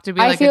 So it'd have to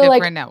be like a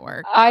different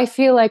network. I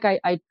feel like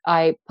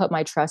I put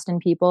my trust in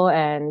people,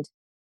 and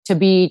to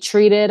be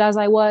treated as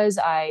I was,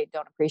 I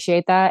don't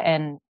appreciate that.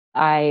 And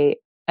I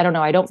don't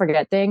know. I don't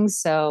forget things.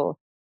 So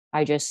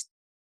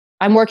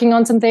I'm working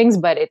on some things,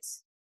 but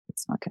it's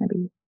not going to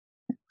be.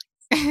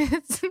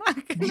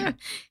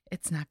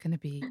 It's not gonna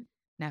be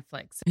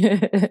Netflix.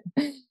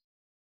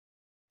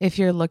 If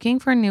you're looking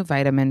for a new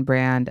vitamin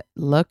brand,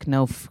 look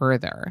no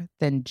further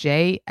than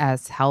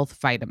JS Health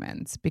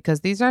Vitamins,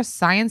 because these are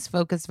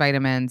science-focused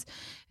vitamins.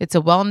 It's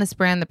a wellness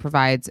brand that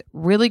provides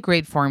really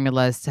great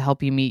formulas to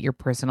help you meet your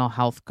personal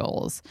health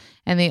goals.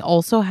 And they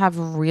also have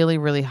really,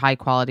 really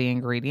high-quality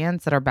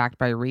ingredients that are backed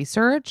by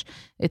research.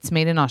 It's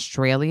made in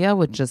Australia,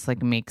 which just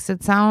like makes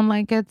it sound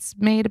like it's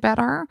made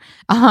better.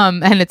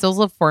 And it's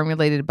also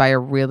formulated by a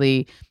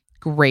really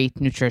great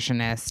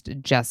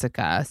nutritionist,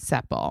 Jessica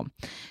Seppel.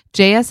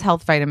 JS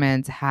Health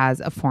Vitamins has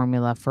a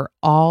formula for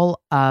all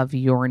of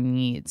your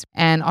needs.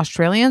 And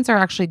Australians are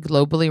actually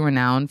globally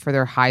renowned for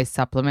their high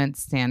supplement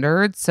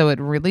standards, so it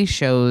really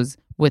shows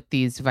with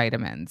these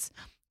vitamins.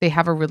 They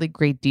have a really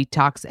great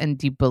detox and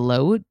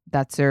debloat.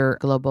 That's their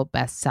global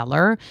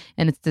bestseller,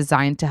 and it's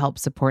designed to help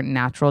support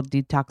natural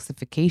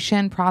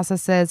detoxification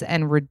processes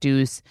and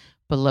reduce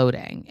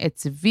bloating.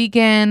 It's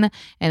vegan,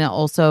 and it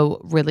also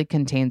really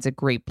contains a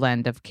great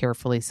blend of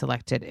carefully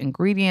selected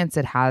ingredients.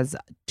 It has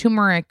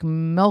turmeric,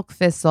 milk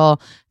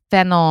thistle,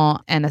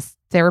 fennel, and a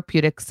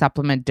therapeutic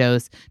supplement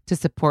dose to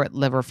support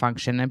liver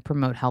function and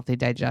promote healthy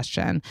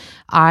digestion.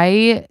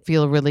 I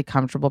feel really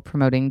comfortable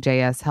promoting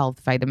JS Health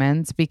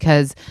Vitamins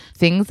because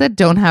things that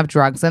don't have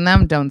drugs in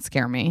them don't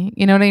scare me.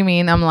 You know what I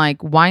mean? I'm like,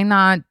 why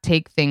not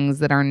take things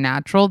that are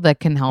natural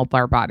that can help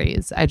our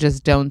bodies? I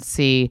just don't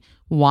see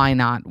why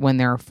not when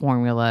there are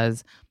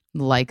formulas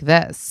like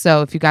this.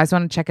 So if you guys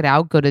want to check it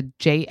out, go to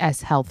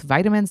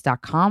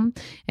jshealthvitamins.com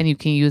and you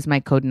can use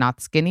my code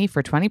NOTSKINNY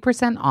for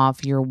 20%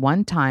 off your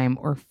one-time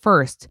or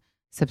first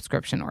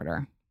subscription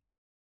order.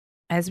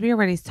 As we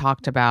already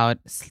talked about,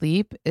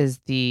 sleep is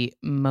the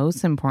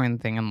most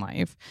important thing in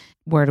life.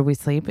 Where do we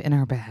sleep? In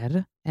our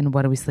bed. And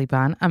what do we sleep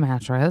on? A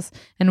mattress.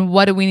 And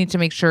what do we need to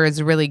make sure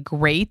is really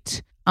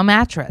great? A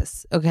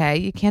mattress, okay?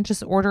 You can't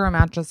just order a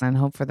mattress and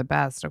hope for the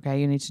best, okay?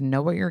 You need to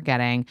know what you're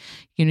getting.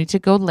 You need to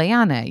go lay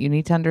on it. You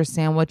need to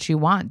understand what you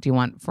want. Do you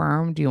want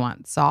firm? Do you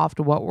want soft?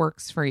 What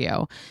works for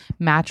you?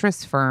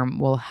 Mattress Firm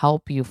will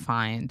help you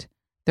find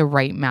the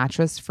right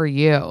mattress for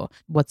you.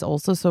 What's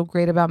also so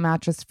great about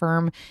Mattress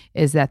Firm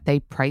is that they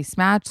price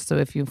match. So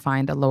if you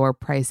find a lower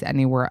price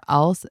anywhere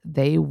else,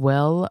 they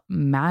will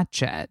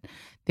match it.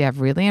 They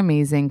have really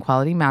amazing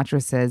quality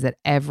mattresses at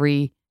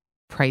every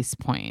price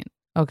point.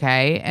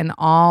 Okay. And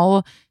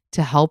all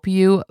to help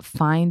you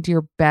find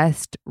your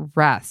best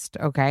rest.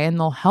 Okay. And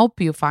they'll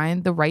help you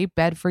find the right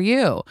bed for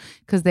you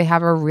because they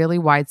have a really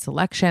wide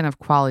selection of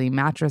quality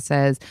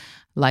mattresses.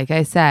 Like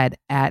I said,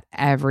 at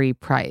every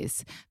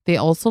price. They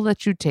also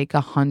let you take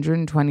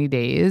 120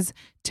 days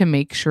to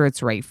make sure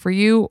it's right for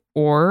you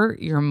or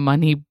your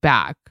money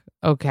back.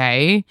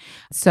 Okay.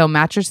 So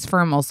Mattress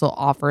Firm also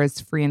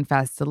offers free and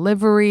fast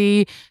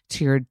delivery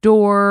to your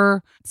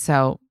door.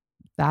 So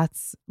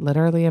that's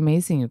literally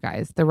amazing, you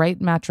guys. The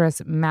right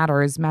mattress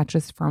matters.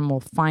 Mattress Firm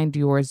will find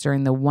yours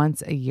during the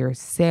once a year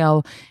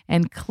sale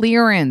and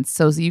clearance.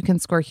 So you can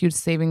score huge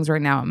savings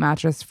right now at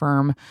Mattress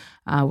Firm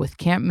with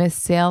can't miss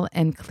sale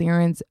and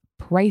clearance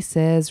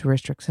prices.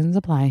 Restrictions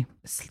apply.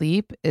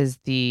 Sleep is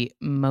the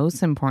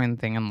most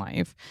important thing in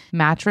life.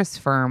 Mattress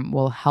Firm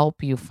will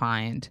help you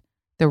find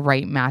the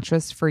right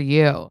mattress for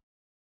you.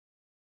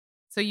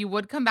 So you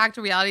would come back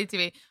to reality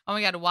TV. Oh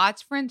my God,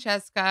 watch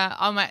Francesca.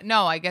 Oh my,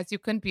 no, I guess you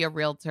couldn't be a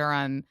realtor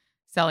on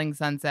Selling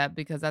Sunset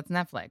because that's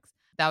Netflix.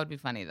 That would be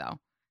funny though.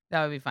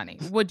 That would be funny.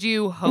 Would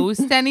you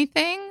host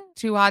anything?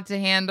 Too Hot to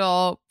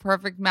Handle,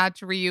 Perfect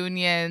Match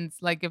reunions,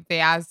 like if they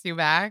asked you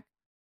back?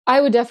 I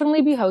would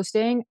definitely be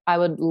hosting. I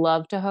would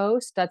love to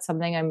host. That's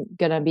something I'm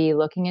going to be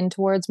looking in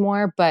towards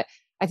more. But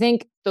I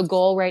think the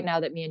goal right now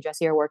that me and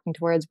Jesse are working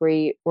towards,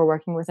 we're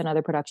working with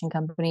another production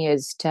company,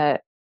 is to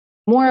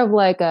more of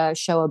like a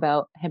show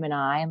about him and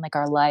I and like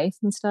our life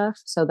and stuff.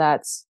 So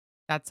that's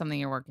something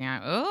you're working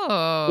on.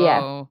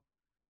 yeah. Oh,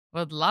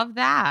 would love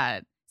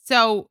that.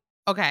 So,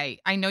 okay,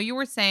 I know you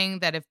were saying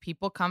that if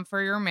people come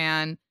for your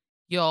man,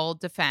 you'll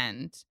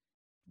defend.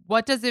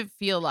 What does it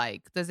feel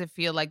like? Does it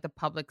feel like the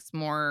public's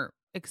more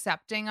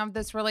accepting of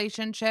this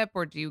relationship,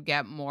 or do you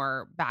get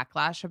more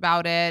backlash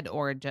about it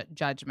or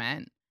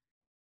judgment?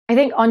 I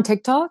think on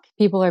TikTok,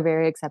 people are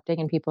very accepting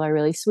and people are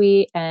really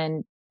sweet.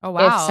 And Oh,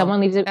 if wow.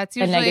 someone leaves That's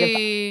a negative,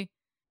 usually,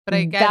 but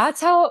I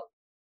guess,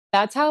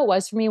 that's how it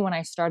was for me when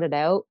I started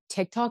out.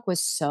 TikTok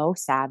was so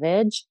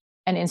savage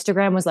and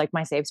Instagram was like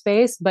my safe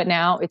space, but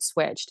now it's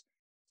switched.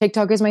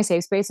 TikTok is my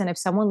safe space. And if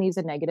someone leaves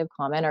a negative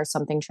comment or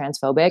something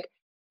transphobic,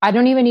 I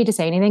don't even need to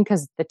say anything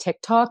because the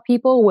TikTok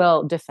people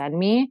will defend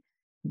me.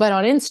 But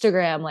on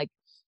Instagram, like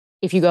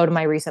if you go to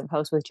my recent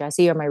post with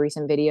Jesse or my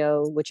recent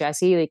video with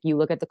Jesse, like you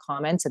look at the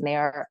comments and they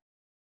are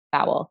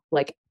foul.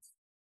 Like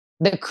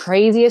the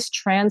craziest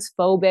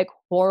transphobic,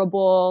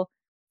 horrible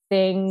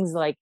things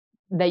like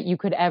that you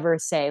could ever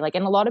say. Like,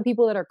 and a lot of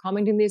people that are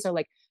commenting these are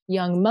like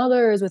young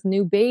mothers with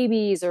new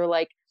babies or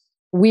like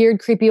weird,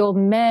 creepy old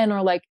men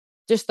or like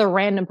just the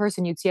random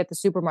person you'd see at the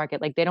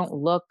supermarket. Like they don't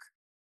look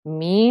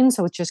mean.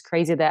 So it's just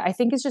crazy that I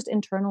think it's just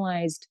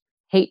internalized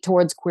hate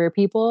towards queer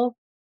people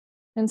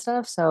and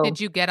stuff. So did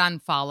you get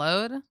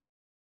unfollowed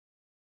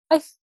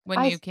I, when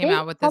I you came think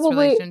out with this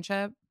probably,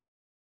 relationship?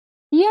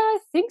 yeah, I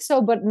think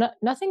so, but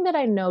nothing that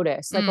I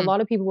noticed. Like a Mm,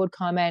 lot of people would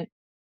comment,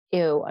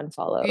 "Ew,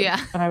 unfollowed," yeah.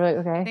 and I'm like,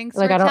 okay, Thanks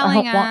like for I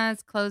telling don't want.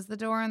 us. Close the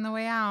door on the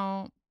way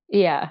out.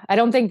 Yeah, I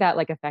don't think that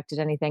like affected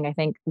anything. I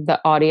think the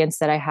audience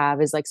that I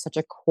have is like such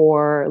a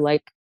core,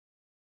 like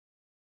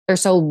they're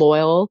so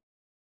loyal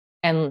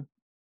and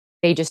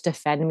they just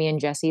defend me and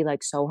Jesse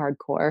like so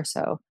hardcore.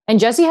 So, and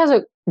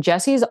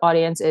Jesse's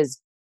audience is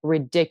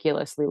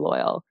ridiculously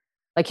loyal.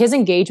 Like his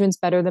engagement's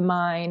better than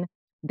mine.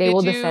 They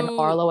will Did defend you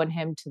Arlo and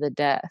him to the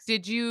death.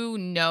 did you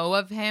know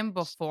of him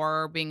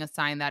before being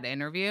assigned that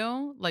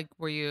interview? Like,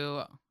 were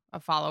you a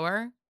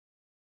follower?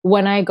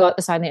 When I got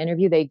assigned the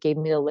interview, they gave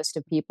me the list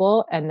of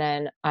people and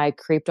then I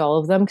creeped all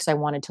of them because I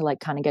wanted to like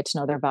kind of get to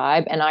know their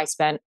vibe. And I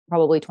spent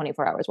probably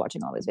 24 hours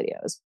watching all his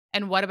videos.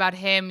 And what about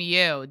him?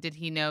 You? Did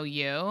he know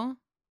you?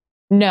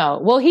 No.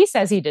 Well, he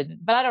says he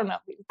didn't, but I don't know.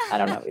 I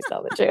don't know if he's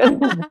telling the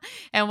truth.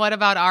 And what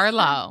about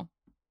Arlo?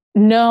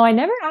 No, I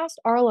never asked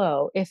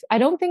Arlo if I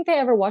don't think they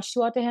ever watched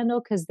Too Hot to Handle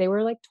because they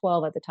were like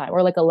 12 at the time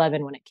or like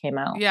 11 when it came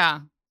out.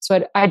 Yeah.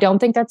 So I don't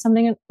think that's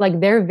something like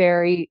they're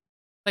very.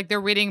 Like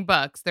they're reading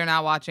books. They're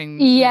not watching.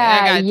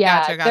 Yeah,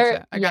 Gotcha.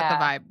 they're I got the yeah.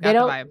 vibe. They Got the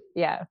don't. vibe.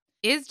 Yeah.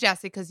 Is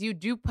Jesse, because you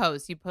do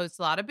post. You post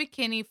a lot of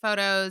bikini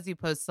photos. You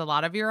post a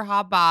lot of your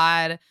hot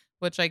bod,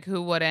 which like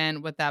who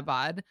wouldn't with that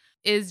bod?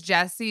 Is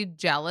Jesse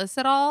jealous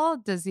at all?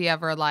 Is he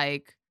ever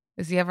like,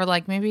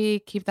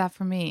 maybe keep that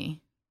for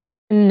me?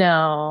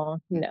 No,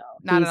 Not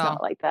at he's all.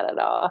 not like that at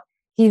all.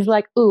 He's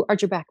like, ooh,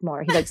 arch your back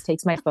more. He like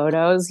takes my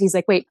photos. He's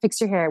like, wait, fix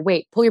your hair.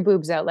 Wait, pull your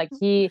boobs out. Like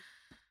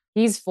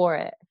he's for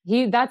it.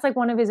 That's like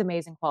one of his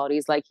amazing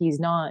qualities. Like he's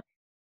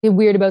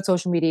weird about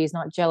social media. He's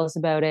not jealous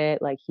about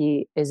it. Like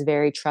he is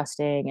very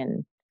trusting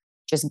and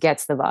just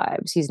gets the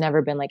vibes. He's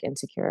never been like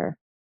insecure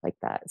like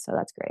that. So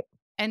that's great.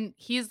 And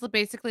he's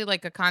basically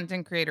like a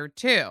content creator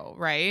too,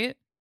 right?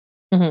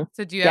 Mhm.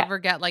 So do you Yeah. ever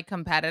get like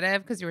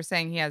competitive? Because you were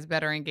saying he has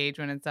better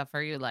engagement and stuff.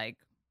 Are you like,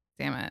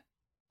 damn it?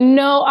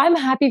 No, I'm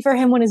happy for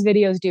him when his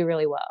videos do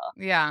really well.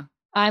 Yeah.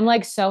 I'm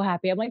like so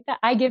happy. I'm like that.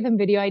 I give him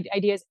video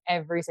ideas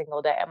every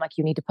single day. I'm like,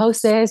 you need to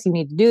post this. You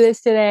need to do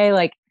this today.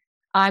 Like,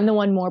 I'm the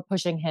one more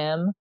pushing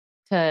him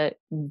to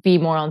be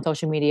more on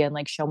social media and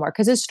like show more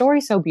because his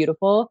story's so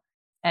beautiful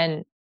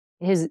and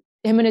him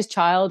and his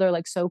child are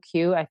like so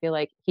cute. I feel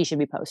like he should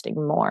be posting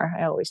more.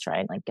 I always try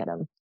and like get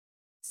him.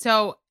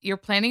 So you're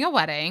planning a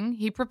wedding.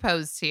 He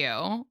proposed to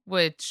you,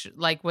 which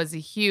like was a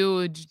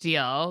huge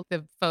deal.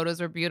 The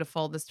photos were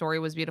beautiful. The story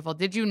was beautiful.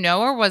 Did you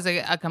know, or was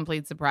it a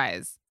complete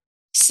surprise?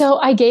 So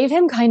I gave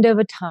him kind of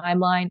a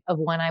timeline of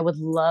when I would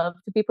love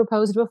to be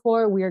proposed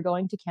before. We are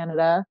going to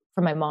Canada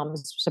for my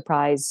mom's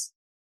surprise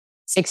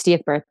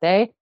 60th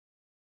birthday.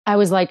 I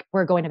was like,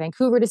 we're going to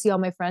Vancouver to see all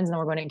my friends, and then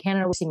we're going to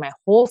Canada. We're seeing my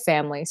whole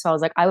family. So I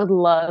was like, I would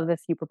love if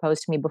you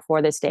proposed to me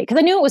before this date because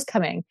I knew it was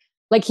coming.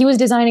 Like he was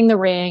designing the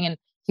ring and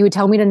he would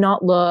tell me to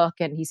not look.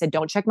 And he said,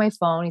 don't check my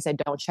phone. He said,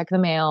 don't check the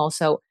mail.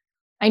 So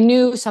I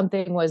knew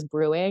something was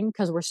brewing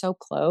because we're so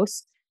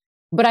close.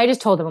 But I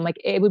just told him, I'm like,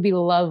 it would be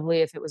lovely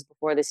if it was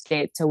before this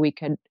date so we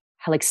could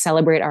like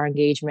celebrate our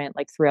engagement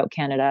like throughout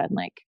Canada. And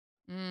like,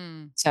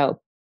 Mm. so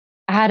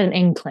I had an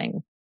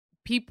inkling.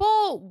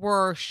 people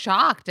were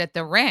shocked at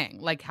the ring,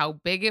 like how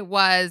big it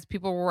was.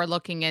 People were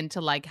looking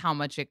into like how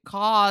much it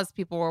cost.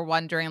 People were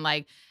wondering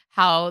like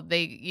how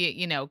they,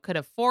 could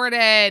afford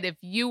it. If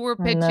you were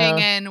I pitching know.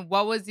 in,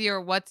 what's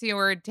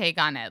your take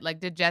on it? Like,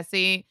 did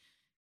Jesse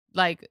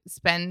like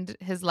spend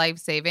his life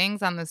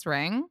savings on this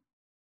ring?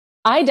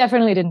 I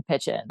definitely didn't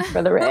pitch in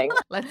for the ring.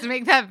 Let's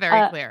make that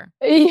very clear.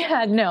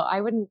 Yeah, no, I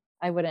wouldn't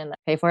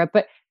pay for it.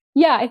 But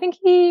yeah, I think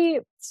he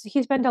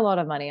spent a lot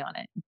of money on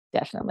it,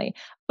 definitely.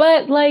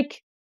 But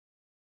like,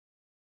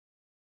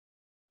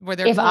 Were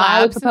there if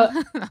I would collabs?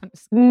 propose, No, I'm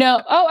just-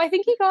 no. Oh, I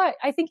think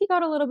he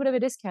got a little bit of a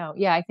discount.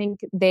 Yeah, I think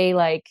they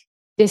like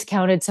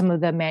discounted some of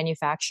the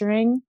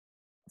manufacturing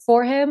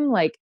for him.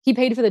 Like he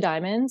paid for the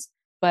diamonds,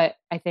 but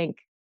I think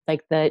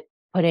like the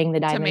putting the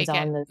to diamonds make it.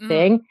 on the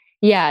thing,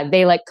 yeah,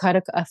 they like cut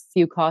a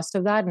few cost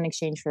of that in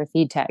exchange for a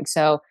feed tag.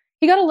 So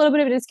he got a little bit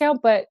of a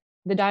discount, but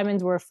the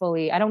diamonds were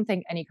fully. I don't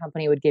think any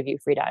company would give you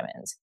free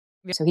diamonds.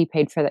 Yeah. So he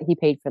paid for that. He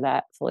paid for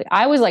that fully.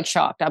 I was like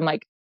shocked. I'm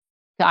like,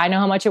 I know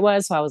how much it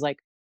was, so I was like,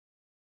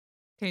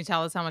 Can you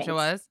tell us how much it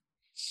thanks.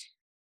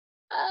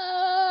 was?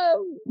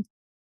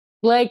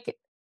 Like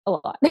a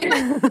lot.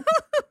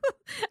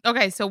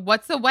 Okay, so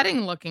what's the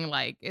wedding looking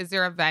like? Is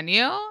there a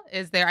venue?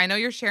 I know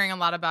you're sharing a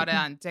lot about it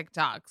on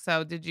TikTok.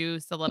 So did you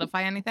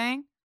solidify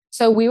anything?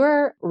 So we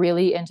were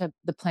really into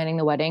the planning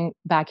the wedding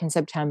back in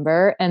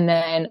September, and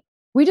then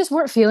we just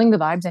weren't feeling the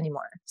vibes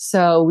anymore.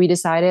 So we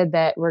decided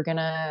that we're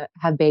gonna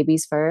have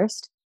babies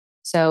first.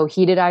 So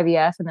he did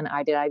IVF and then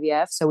I did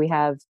IVF. So we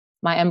have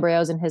my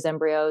embryos and his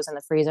embryos in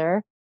the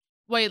freezer.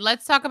 Wait,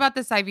 let's talk about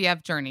this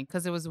IVF journey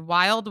because it was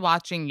wild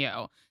watching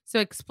you. So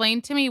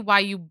explain to me why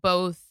you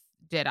both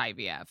did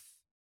IVF.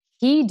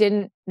 He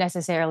didn't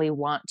necessarily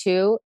want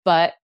to,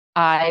 but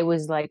I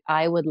was like,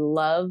 I would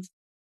love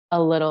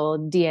a little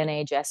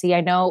DNA Jesse.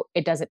 I know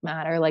it doesn't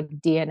matter, like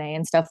DNA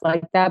and stuff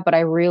like that, but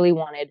I really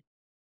wanted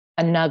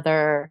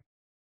another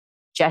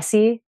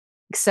Jesse.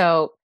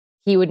 So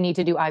he would need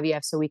to do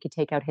IVF so we could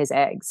take out his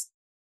eggs.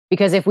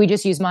 Because if we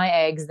just use my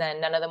eggs, then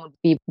none of them would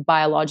be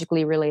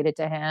biologically related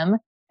to him.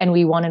 And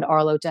we wanted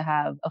Arlo to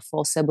have a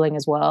full sibling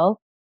as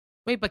well.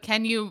 Wait, but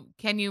can you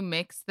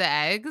mix the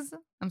eggs?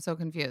 I'm so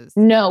confused.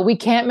 No, we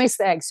can't mix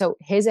the eggs. So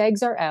his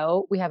eggs are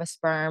out. We have a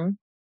sperm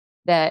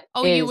that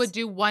Oh, is, you would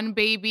do one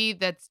baby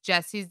that's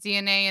Jesse's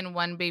DNA and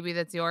one baby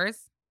that's yours?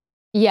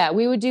 yeah,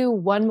 we would do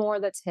one more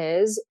that's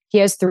his. He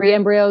has 3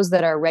 embryos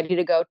that are ready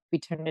to go to be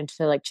turned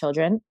into like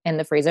children in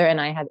the freezer,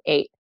 and I have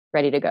 8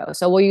 ready to go.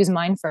 So we'll use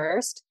mine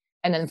first,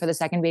 and then for the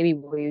second baby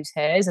we'll use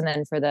his, and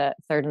then for the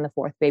third and the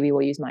fourth baby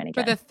we'll use mine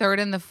For again. the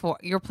third and the fourth,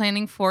 you're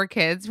planning 4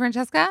 kids,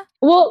 Francesca?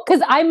 Well,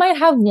 because I might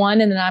have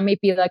one, and then I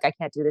might be like, I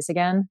can't do this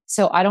again.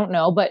 So I don't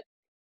know, but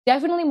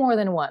definitely more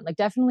than one, like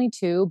definitely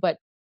 2. But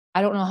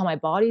I don't know how my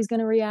body's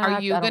gonna react.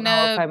 Are you I don't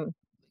know if I'm.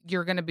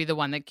 you're gonna be the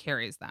one that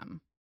carries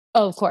them?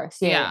 Oh, of course,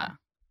 yeah, Yeah.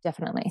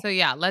 definitely. So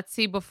yeah, let's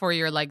see before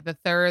you're like the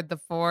third, the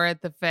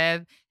fourth, the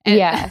fifth, and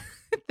Yeah,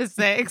 the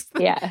sixth.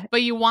 yeah.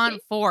 But you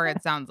want 4,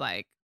 it sounds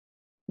like.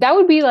 That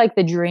would be like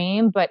the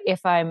dream. But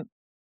if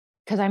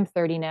because I'm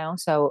 30 now,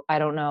 so I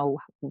don't know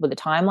with the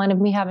timeline of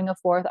me having a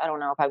fourth. I don't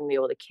know if I'm gonna be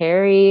able to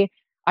carry.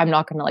 I'm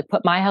not gonna like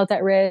put my health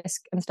at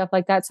risk and stuff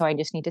like that. So I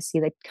just need to see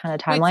the kind of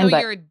Wait, timeline. so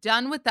But you're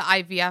done with the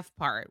IVF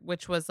part,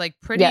 which was like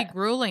pretty yeah,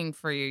 grueling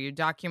for you. You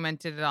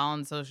documented it all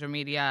on social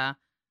media.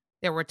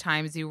 There were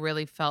times you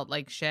really felt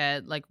like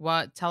shit. Like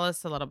what? Tell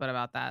us a little bit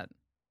about that.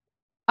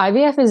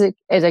 IVF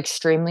is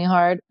extremely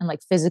hard, and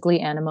like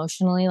physically and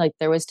emotionally. Like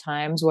there was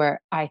times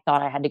where I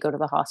thought I had to go to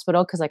the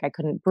hospital because like I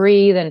couldn't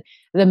breathe, and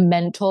the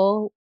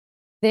mental,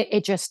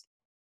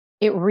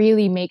 it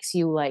really makes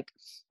you like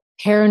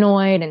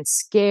paranoid and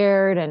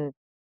scared, and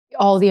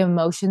all the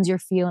emotions you're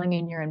feeling,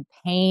 and you're in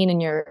pain,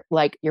 and you're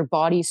like your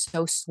body's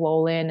so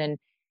swollen, and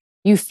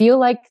you feel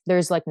like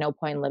there's like no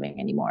point in living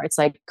anymore. It's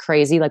like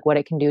crazy, like what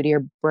it can do to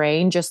your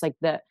brain. Just like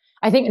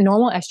I think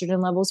normal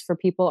estrogen levels for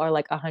people are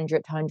like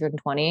 100 to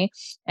 120.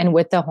 And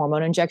with the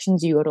hormone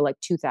injections, you go to like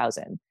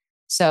 2000.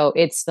 So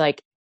it's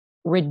like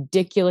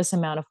ridiculous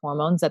amount of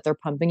hormones that they're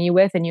pumping you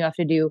with. And you have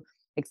to do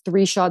like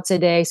 3 shots a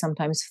day,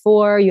 sometimes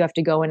 4. You have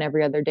to go in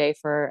every other day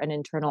for an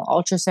internal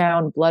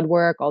ultrasound, blood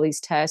work, all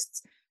these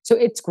tests. So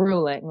it's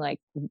grueling. Like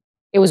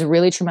it was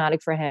really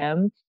traumatic for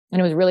him. And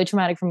it was really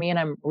traumatic for me, and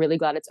I'm really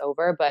glad it's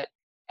over. But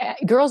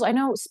girls, I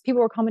know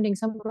people were commenting,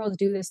 some girls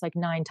do this like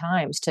 9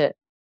 times to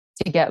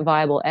get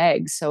viable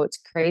eggs. So it's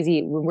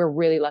crazy. We're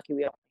really lucky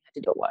we only had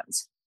to do it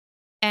once.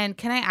 And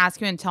can I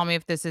ask you and tell me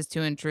if this is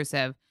too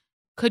intrusive?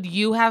 Could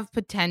you have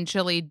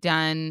potentially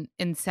done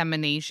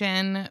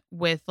insemination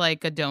with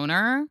like a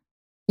donor?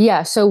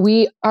 Yeah. So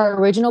our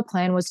original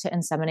plan was to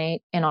inseminate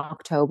in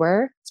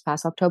October. It's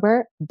past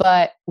October,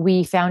 but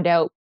we found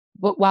out.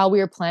 But while we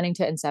were planning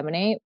to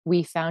inseminate,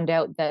 we found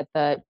out that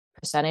the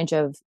percentage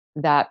of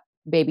that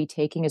baby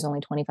taking is only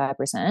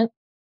 25%.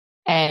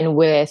 And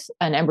with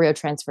an embryo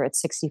transfer,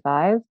 it's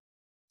 65.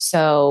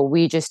 So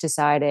we just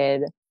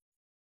decided,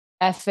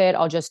 F it,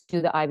 I'll just do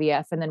the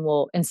IVF. And then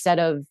instead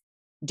of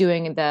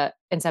doing the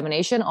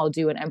insemination, I'll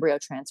do an embryo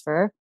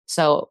transfer.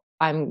 So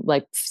I'm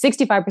like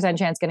 65%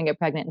 chance going to get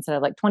pregnant instead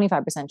of like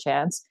 25%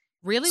 chance.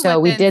 Really? So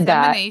with we the did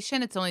that.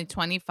 insemination, it's only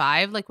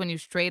 25? Like when you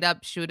straight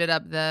up shoot it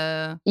up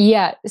the...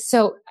 Yeah.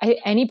 So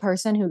any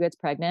person who gets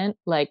pregnant,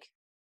 like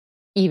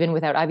even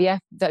without IVF,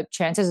 the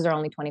chances are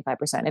only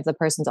 25% if the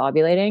person's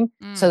ovulating.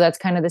 So that's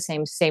kind of the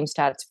same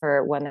stats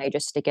for when they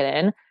just stick it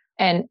in.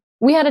 And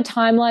we had a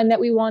timeline that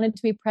we wanted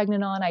to be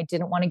pregnant on. I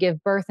didn't want to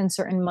give birth in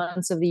certain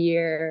months of the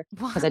year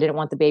because I didn't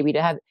want the baby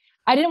to have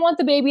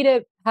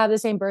the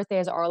same birthday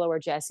as Arlo or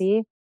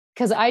Jesse.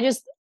 Cause I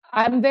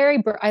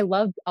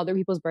love other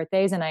people's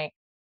birthdays, and I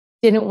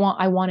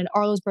wanted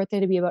Arlo's birthday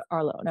to be about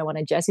Arlo, and I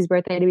wanted Jesse's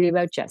birthday to be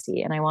about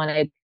Jesse, and I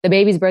wanted the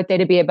baby's birthday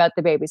to be about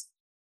the babies.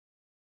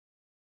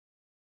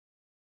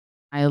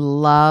 I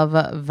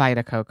love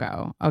Vita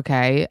Coco.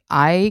 Okay.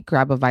 I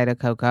grab a Vita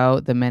Coco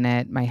the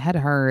minute my head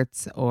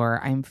hurts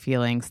or I'm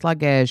feeling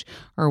sluggish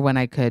or when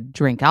I could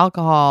drink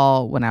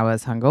alcohol when I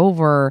was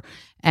hungover.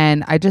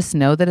 And I just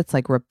know that it's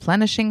like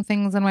replenishing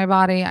things in my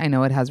body. I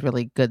know it has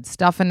really good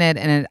stuff in it.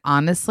 And it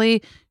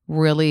honestly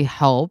really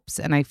helps.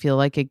 And I feel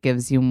like it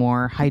gives you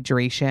more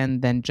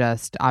hydration than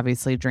just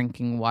obviously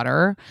drinking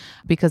water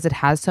because it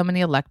has so many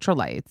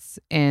electrolytes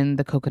in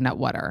the coconut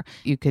water.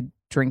 You could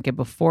drink it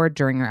before,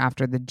 during, or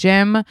after the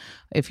gym.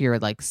 If you're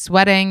like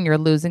sweating, you're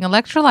losing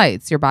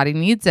electrolytes. Your body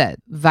needs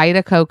it.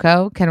 Vita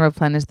Coco can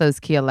replenish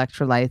those key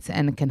electrolytes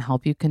and it can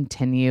help you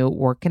continue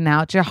working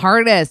out your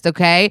hardest,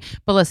 okay?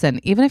 But listen,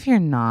 even if you're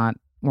not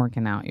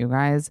working out, you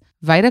guys,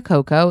 Vita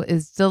Coco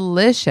is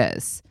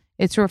delicious.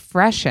 It's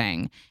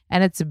refreshing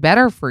and it's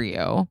better for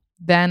you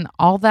than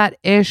all that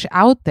ish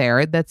out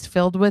there that's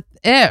filled with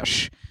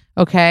ish.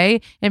 Okay.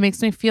 It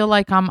makes me feel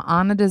like I'm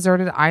on a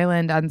deserted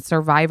island on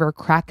Survivor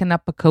cracking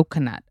up a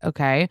coconut.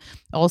 Okay.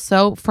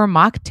 Also for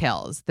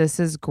mocktails, this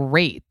is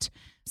great.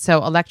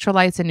 So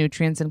electrolytes and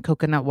nutrients in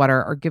coconut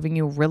water are giving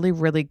you really,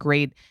 really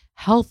great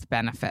health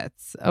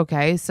benefits.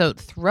 Okay. So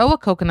throw a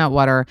coconut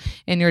water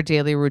in your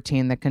daily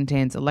routine that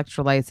contains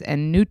electrolytes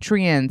and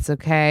nutrients.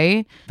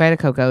 Okay. Vita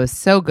Coco is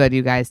so good,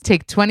 you guys.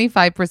 Take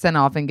 25%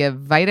 off and get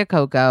Vita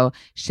Coco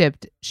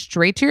shipped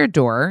straight to your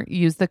door.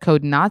 Use the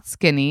code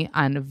NOTSKINNY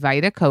on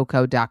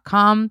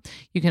vitacoco.com.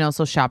 You can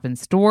also shop in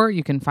store.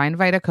 You can find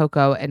Vita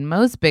Coco at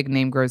most big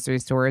name grocery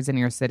stores in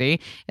your city,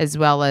 as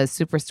well as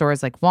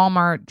superstores like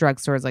Walmart,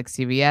 drugstores like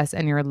CVS,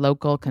 and your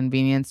local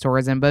convenience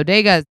stores and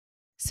bodegas.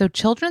 So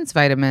children's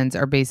vitamins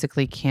are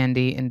basically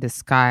candy in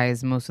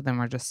disguise. Most of them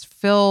are just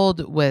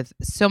filled with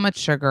so much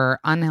sugar,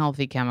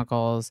 unhealthy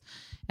chemicals,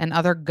 and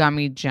other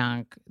gummy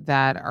junk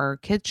that our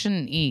kids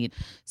shouldn't eat.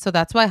 So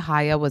that's why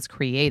Haya was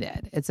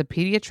created. It's a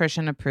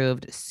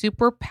pediatrician-approved,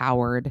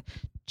 super-powered,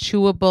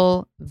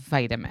 chewable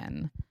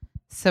vitamin.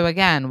 So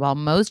again, while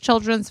most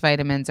children's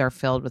vitamins are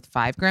filled with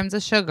 5 grams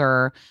of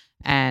sugar,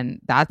 and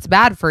that's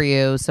bad for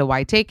you, so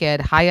why take it?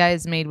 Haya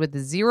is made with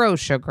 0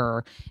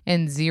 sugar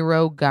and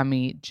 0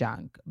 gummy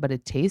junk, but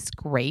it tastes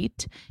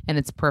great and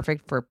it's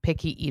perfect for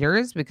picky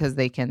eaters because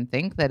they can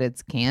think that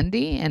it's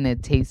candy and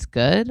it tastes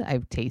good.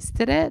 I've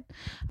tasted it.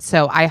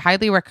 So I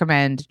highly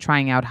recommend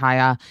trying out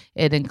Haya.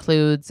 It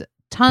includes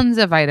tons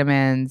of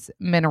vitamins,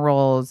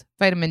 minerals,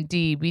 vitamin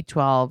D,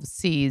 B12,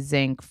 C,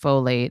 zinc,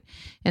 folate,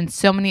 and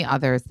so many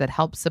others that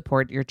help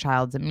support your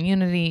child's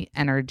immunity,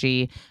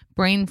 energy,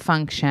 brain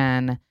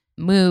function,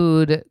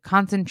 mood,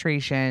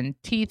 concentration,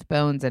 teeth,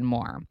 bones, and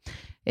more.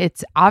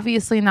 It's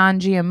obviously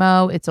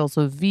non-GMO. It's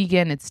also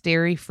vegan. It's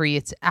dairy-free.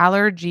 It's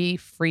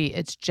allergy-free.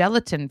 It's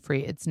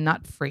gelatin-free. It's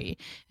nut-free.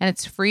 And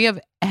it's free of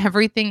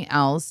everything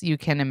else you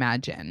can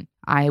imagine.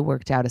 I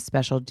worked out a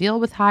special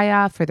deal with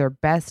Haya for their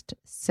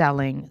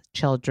best-selling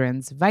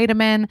children's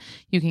vitamin.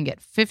 You can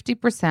get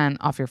 50%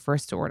 off your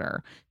first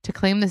order. To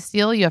claim this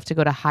deal, you have to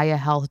go to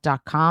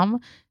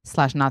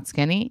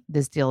hayahealth.com/notskinny.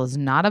 This deal is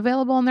not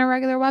available on their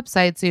regular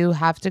website, so you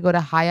have to go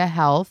to Haya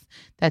Health.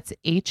 That's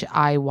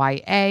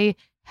HIYA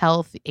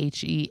health,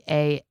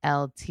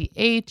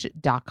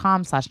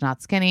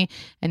 HEALTH.com/notskinny,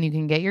 and you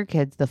can get your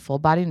kids the full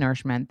body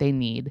nourishment they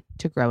need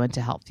to grow into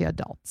healthy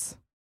adults.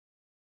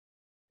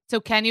 So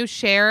can you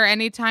share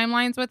any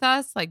timelines with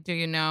us? Like, do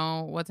you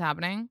know what's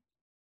happening?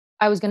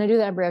 I was going to do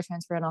the embryo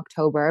transfer in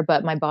October,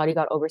 but my body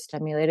got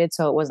overstimulated,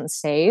 so it wasn't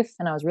safe.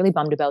 And I was really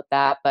bummed about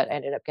that, but I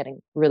ended up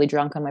getting really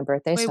drunk on my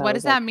birthday. Wait, so what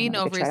does that mean,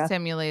 like,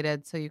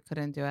 overstimulated, so you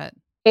couldn't do it?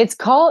 It's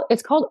called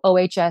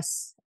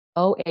OHSS.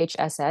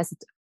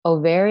 It's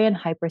ovarian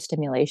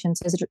hyperstimulation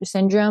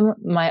syndrome.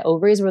 My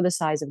ovaries were the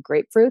size of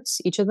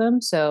grapefruits, each of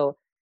them. So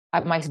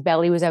my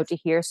belly was out to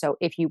here. So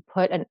if you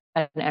put an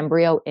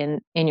embryo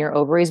in your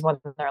ovaries when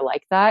they're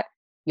like that,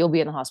 you'll be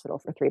in the hospital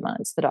for 3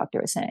 months. The doctor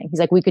was saying, he's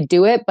like, we could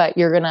do it, but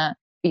you're going to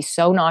be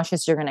so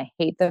nauseous. You're going to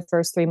hate the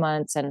first 3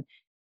 months and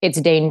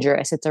it's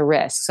dangerous. It's a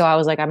risk. So I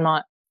was like, I'm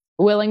not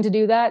willing to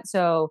do that.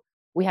 So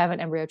we have an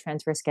embryo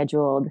transfer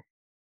scheduled,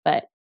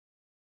 but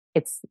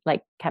it's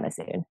like kind of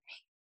soon.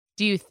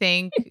 Do you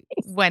think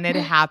when it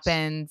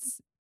happens,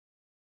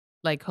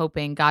 like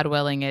hoping, God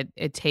willing,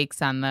 it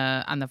takes on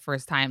the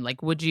first time,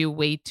 like, would you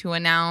wait to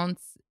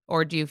announce,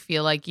 or do you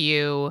feel like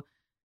you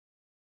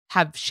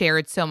have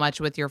shared so much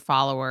with your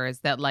followers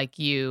that like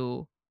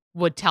you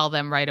would tell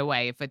them right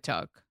away if it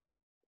took?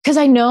 Because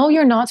I know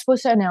you're not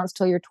supposed to announce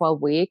till you're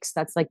 12 weeks.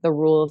 That's like the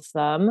rule of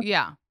thumb.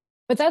 Yeah.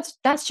 But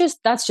that's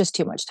just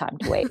too much time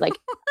to wait. Like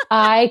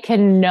I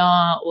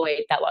cannot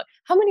wait that long.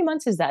 How many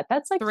months is that?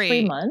 That's like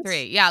 3 months.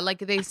 3. Yeah, like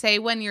they say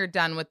when you're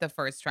done with the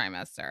first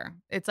trimester.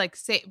 It's like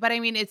but I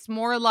mean it's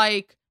more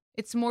like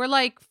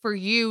for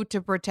you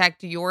to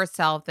protect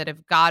yourself that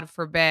if God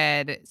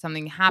forbid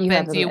something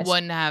happens, you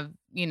wouldn't have,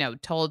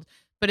 told,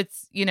 but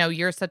it's,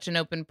 you're such an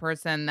open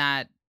person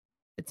that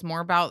it's more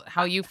about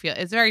how you feel.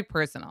 It's very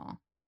personal.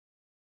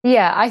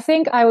 Yeah, I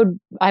think I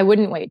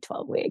wouldn't wait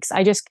 12 weeks.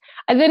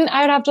 Then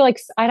I'd have to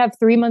I'd have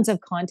 3 months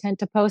of content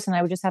to post and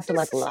I would just have to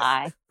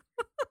lie.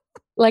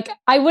 Like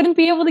I wouldn't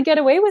be able to get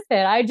away with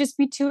it. I'd just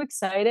be too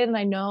excited. And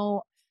I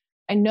know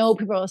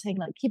people are saying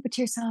like, keep it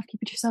to yourself,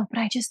 but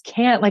I just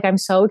can't. Like I'm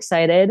so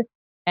excited.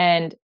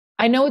 And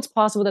I know it's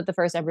possible that the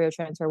first embryo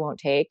transfer won't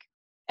take.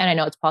 And I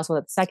know it's possible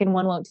that the second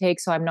one won't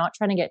take. So I'm not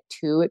trying to get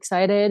too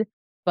excited,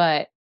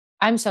 but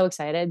I'm so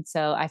excited.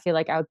 So I feel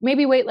like I would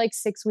maybe wait like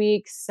 6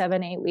 weeks,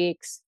 7, 8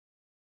 weeks,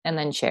 and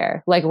then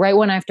share. Like right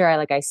when after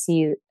I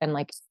see and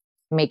like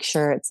make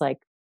sure it's like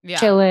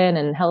chilling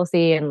and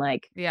healthy and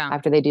like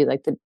after they do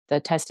like the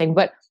testing.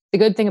 But the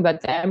good thing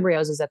about the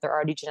embryos is that they're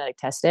already genetic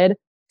tested.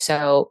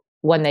 So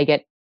when they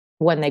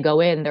go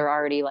in, they're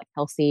already like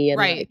healthy and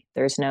like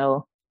there's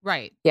no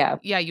Yeah.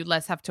 You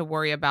less have to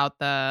worry about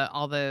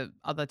all the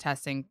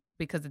testing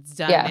because it's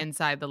done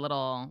inside the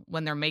little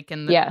when they're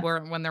making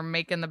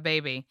the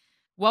baby.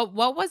 What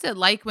was it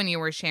like when you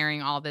were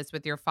sharing all this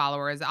with your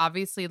followers?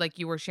 Obviously, like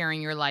you were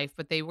sharing your life,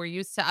 but they were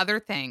used to other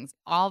things.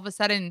 All of a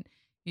sudden,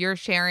 you're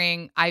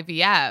sharing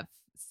IVF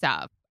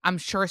stuff. I'm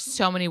sure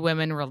so many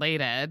women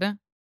related.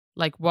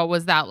 Like, what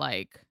was that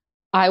like?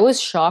 I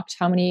was shocked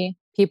how many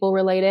people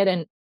related.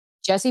 And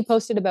Jesse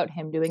posted about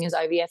him doing his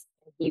IVF.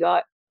 He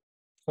got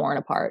torn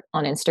apart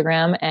on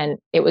Instagram and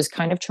it was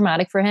kind of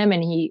traumatic for him.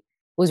 And he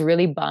was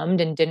really bummed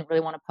and didn't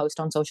really want to post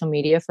on social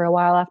media for a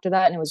while after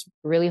that. And it was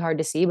really hard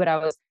to see, but I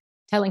was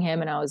telling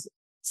him and I was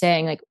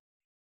saying like,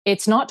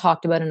 it's not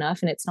talked about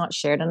enough and it's not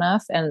shared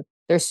enough. And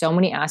there's so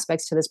many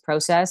aspects to this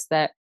process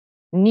that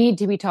need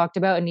to be talked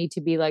about and need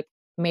to be like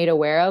made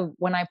aware of.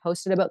 When I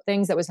posted about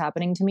things that was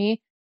happening to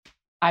me,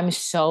 I'm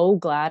so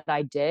glad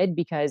I did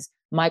because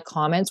my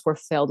comments were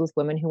filled with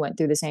women who went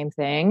through the same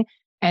thing.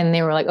 And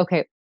they were like,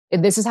 okay,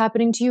 if this is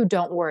happening to you,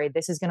 don't worry.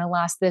 This is going to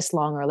last this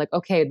long. Or like,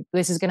 okay,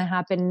 this is going to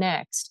happen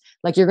next.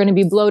 Like you're going to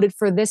be bloated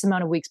for this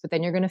amount of weeks, but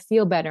then you're going to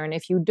feel better. And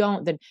if you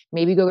don't, then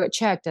maybe go get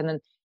checked. And then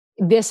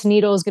this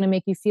needle is going to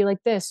make you feel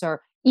like this,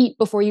 or eat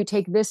before you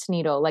take this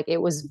needle. Like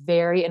it was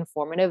very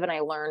informative. And I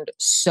learned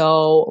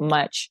so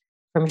much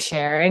from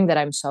sharing that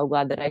I'm so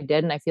glad that I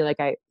did. And I feel like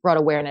I brought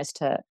awareness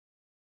to a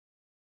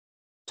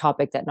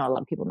topic that not a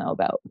lot of people know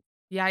about.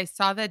 Yeah, I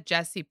saw that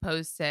Jesse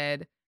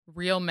posted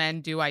real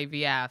men do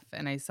IVF,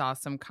 and I saw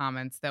some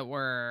comments that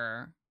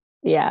were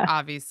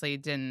obviously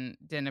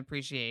didn't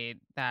appreciate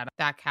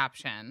that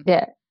caption.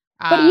 Yeah,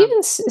 but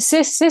even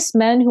cis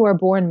men who are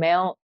born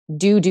male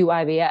do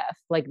IVF.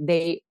 Like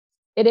it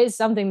is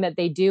something that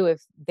they do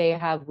if they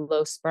have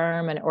low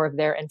sperm or if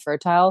they're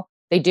infertile.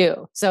 They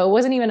do. So it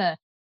wasn't even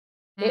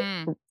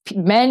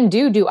men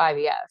do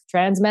IVF.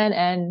 Trans men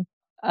and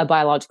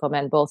biological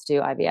men both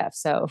do IVF.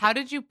 So how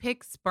did you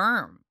pick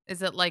sperm?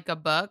 Is it like a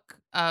book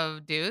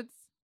of dudes?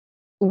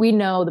 We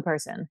know the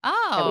person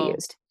that we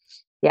used.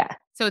 Yeah.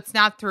 So it's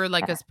not through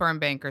like a sperm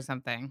bank or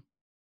something.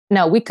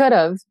 No, we could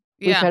have.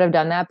 We could have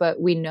done that, but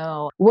we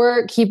know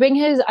we're keeping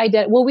his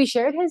identity. Well,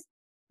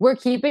 we're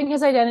keeping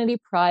his identity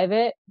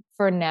private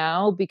for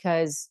now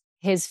because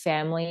his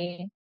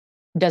family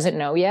doesn't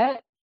know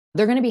yet.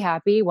 They're going to be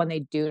happy when they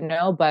do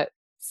know, but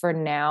for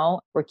now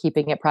we're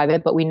keeping it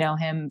private, but we know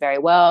him very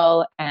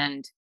well.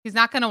 And he's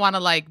not going to want to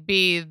like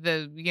be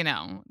the,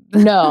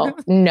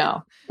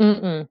 No.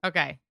 Mm-mm.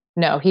 Okay.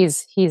 No,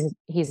 he's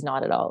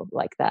not at all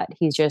like that.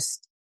 He's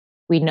just,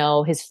 we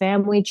know his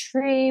family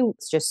tree.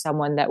 It's just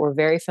someone that we're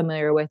very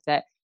familiar with,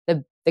 that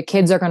the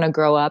kids are going to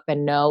grow up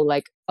and know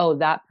like, oh,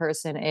 that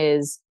person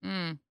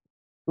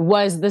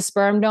was the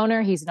sperm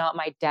donor. He's not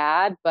my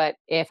dad, but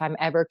if I'm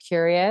ever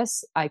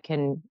curious, I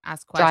can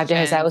drive to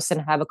his house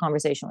and have a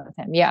conversation with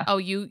him. Yeah. Oh,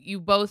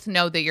 you both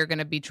know that you're going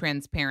to be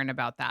transparent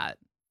about that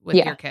with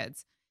your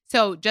kids.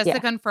 So just to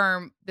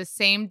confirm, the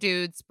same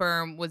dude's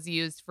sperm was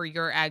used for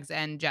your eggs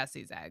and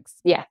Jesse's eggs.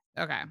 Yeah.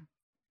 Okay.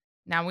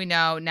 Now we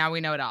know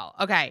it all.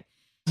 Okay.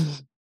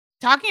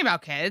 Talking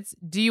about kids,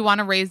 do you want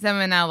to raise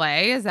them in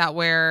LA? Is that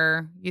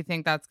where you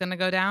think that's going to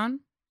go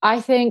down?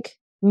 I think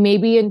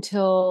maybe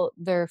until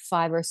they're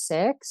 5 or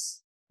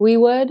 6, we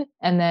would.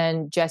 And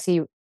then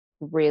Jesse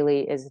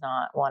really is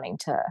not wanting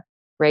to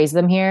raise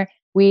them here.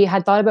 We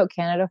had thought about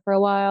Canada for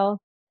a while,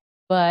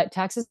 but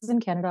taxes in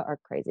Canada are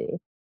crazy.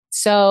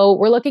 So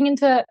we're looking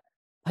into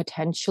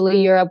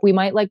potentially Europe. We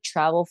might like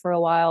travel for a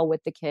while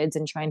with the kids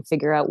and try and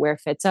figure out where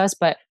fits us.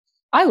 But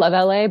I love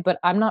LA, but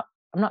I'm not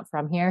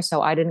from here.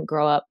 So I didn't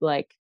grow up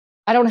like,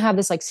 I don't have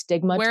this like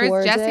stigma towards it.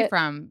 Where is Jesse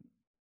from?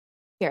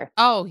 Here.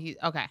 Oh,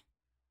 okay.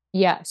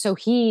 Yeah. So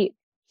he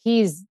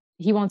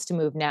wants to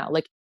move now.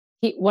 Like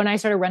when I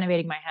started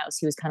renovating my house,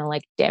 he was kind of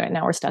like, damn it,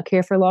 now we're stuck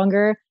here for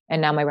longer.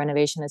 And now my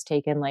renovation has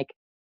taken like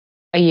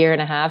a year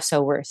and a half.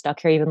 So we're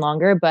stuck here even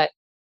longer. But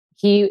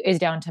he is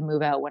down to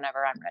move out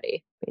whenever I'm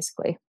ready,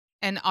 basically.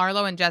 And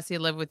Arlo and Jesse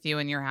live with you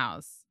in your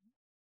house.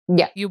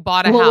 Yeah. You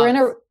bought a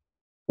house.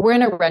 We're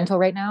in a rental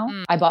right now.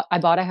 Mm. I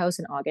bought a house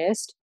in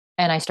August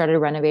and I started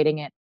renovating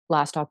it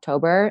last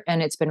October,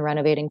 and it's been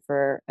renovating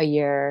for a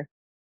year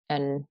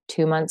and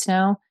 2 months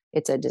now.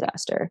 It's a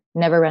disaster.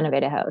 Never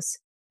renovate a house.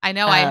 I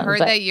know. I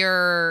heard that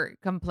you're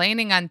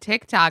complaining on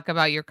TikTok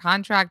about your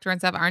contractor and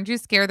stuff. Aren't you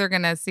scared they're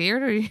going to see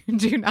it, or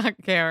do you not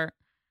care?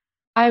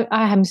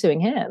 I'm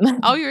suing him.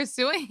 Oh, you're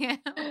suing him?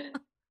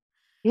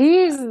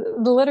 He's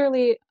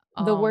literally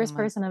the worst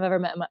person I've ever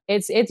met.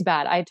 It's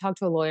bad. I talked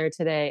to a lawyer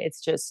today.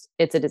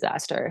 It's a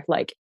disaster.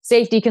 Like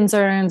safety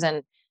concerns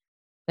and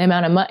the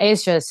amount of money.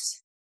 It's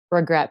just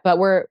regret. But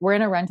we're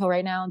in a rental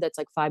right now that's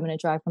like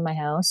 5-minute drive from my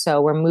house.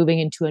 So we're moving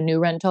into a new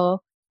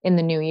rental in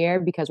the new year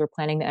because we're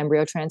planning the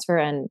embryo transfer,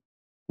 and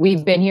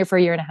we've been here for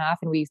a year and a half,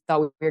 and we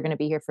thought we were going to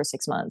be here for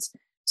 6 months.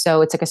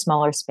 So it's like a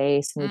smaller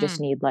space, and we just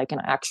need like an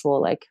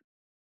actual like.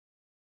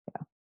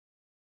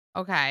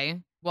 Yeah. Okay.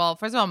 Well,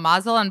 first of all,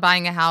 mazel on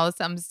buying a house.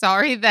 I'm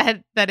sorry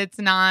that it's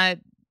not,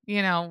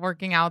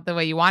 working out the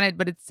way you wanted,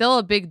 but it's still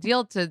a big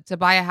deal to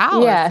buy a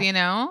house,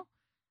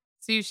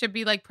 So you should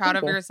be like proud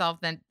of yourself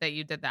that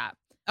you did that.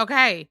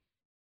 Okay.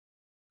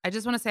 I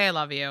just want to say I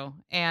love you.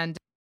 And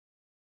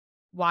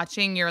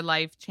watching your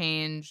life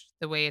change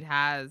the way it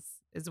has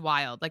is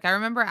wild. Like I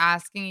remember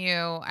asking you,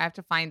 I have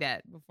to find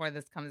it before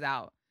this comes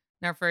out,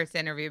 in our first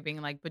interview,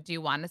 being like, but do you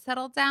want to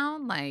settle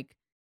down? Like,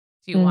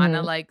 do you want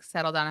to like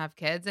settle down and have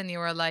kids? And you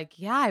were like,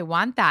 yeah, I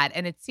want that.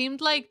 And it seemed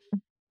like,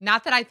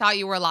 not that I thought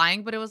you were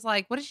lying, but it was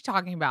like, what is she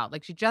talking about?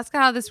 Like she just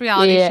got out of this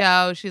reality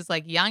show. She's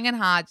like young and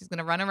hot. She's going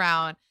to run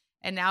around.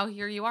 And now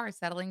here you are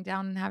settling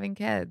down and having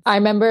kids. I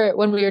remember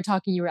when we were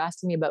talking, you were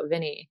asking me about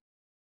Vinny.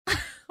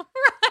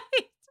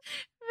 Right.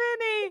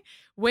 Vinny.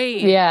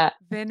 Wait. Yeah.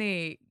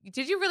 Vinny.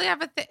 Did you really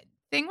have a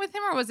thing with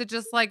him, or was it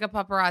just like a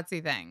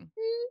paparazzi thing?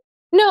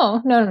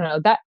 No.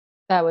 That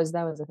was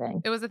a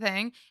thing. It was a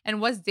thing.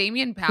 And was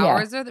Damien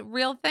Powers a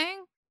real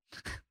thing?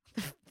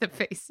 The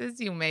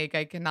faces you make,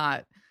 I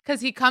cannot.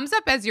 Because he comes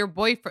up as your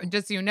boyfriend,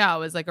 just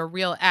as like a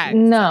real ex.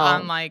 No.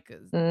 On like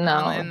in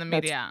the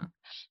media.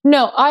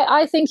 No,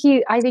 I think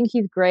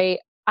he's great.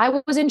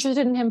 I was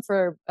interested in him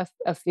for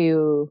a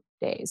few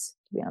days,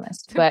 to be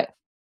honest. But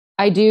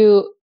I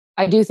do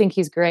think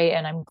he's great,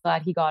 and I'm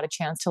glad he got a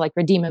chance to like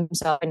redeem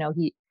himself. I know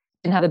he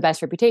didn't have the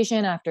best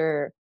reputation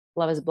after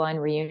Love Is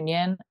Blind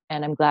reunion,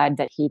 and I'm glad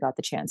that he got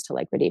the chance to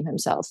like redeem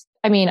himself.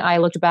 I mean, I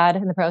looked bad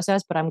in the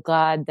process, but I'm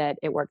glad that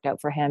it worked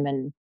out for him,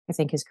 and I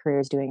think his career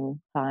is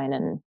doing fine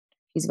and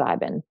he's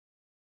vibing.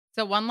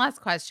 So one last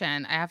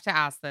question. I have to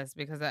ask this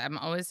because I'm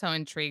always so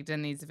intrigued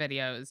in these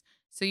videos.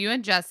 So you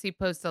and Jesse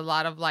post a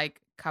lot of like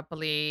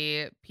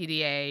coupley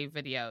PDA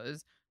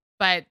videos,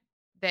 but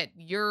that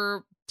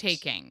you're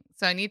taking.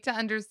 So I need to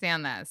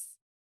understand this.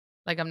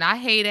 Like I'm not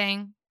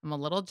hating. I'm a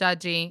little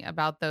judgy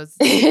about those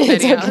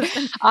videos.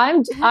 Okay.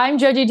 I'm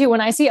judgy too.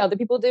 When I see other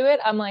people do it,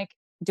 I'm like,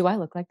 do I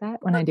look like that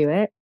when I do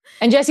it?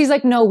 And Jesse's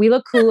like, no, we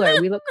look cooler.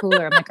 We look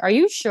cooler. I'm like, are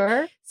you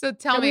sure? So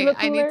tell me,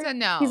 I need to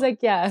know. He's like,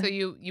 yeah. So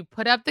you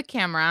put up the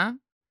camera,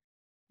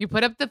 you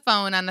put up the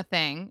phone on the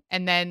thing,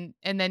 and then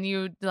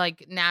you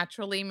like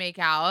naturally make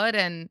out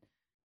and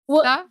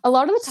stuff? A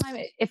lot of the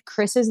time, if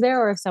Chris is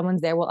there or if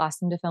someone's there, we'll ask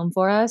them to film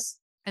for us.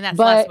 And that's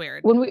less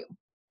weird.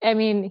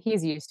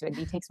 He's used to it.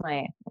 He takes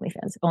my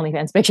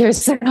OnlyFans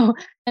pictures. So,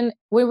 and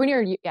when we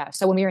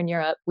were in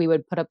Europe, we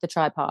would put up the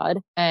tripod,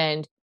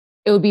 and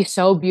it would be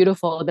so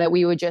beautiful that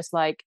we would just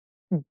like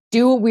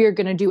do what we were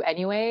going to do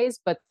anyways,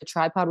 but the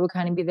tripod would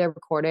kind of be there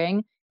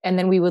recording. And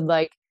then we would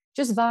like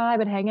just vibe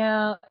and hang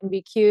out and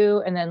be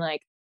cute. And then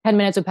like 10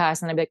 minutes would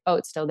pass and I'd be like, oh,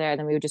 it's still there. And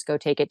then we would just go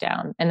take it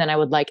down. And then I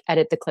would like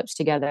edit the clips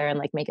together and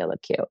like make it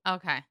look cute.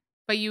 Okay.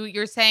 But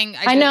you're saying...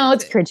 I know,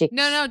 it's cringy.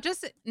 No,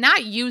 just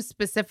not you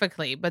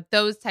specifically, but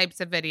those types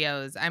of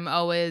videos I'm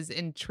always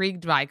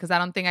intrigued by because I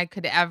don't think I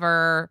could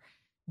ever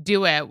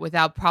do it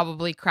without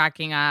probably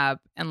cracking up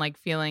and like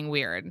feeling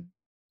weird.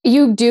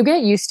 You do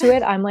get used to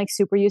it. I'm like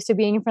super used to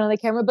being in front of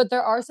the camera, but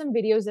there are some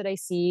videos that I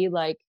see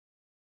like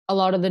a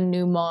lot of the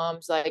new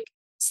moms like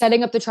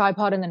setting up the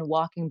tripod and then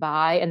walking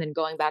by and then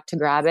going back to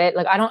grab it.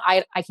 Like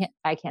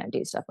I can't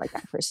do stuff like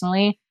that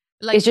personally.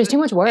 Like it's just too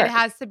much work. It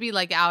has to be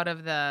like out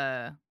of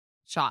the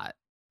shot.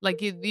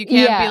 Like you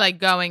can't be like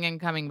going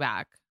and coming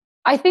back.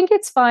 I think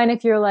it's fine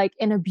if you're like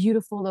in a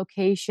beautiful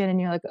location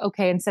and you're like,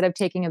 okay, instead of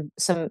taking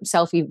some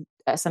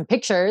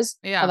pictures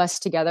of us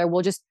together,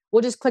 we'll just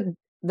click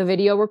the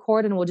video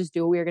record and we'll just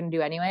do what we were going to do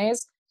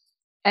anyways.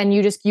 And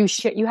you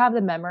have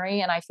the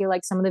memory. And I feel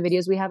like some of the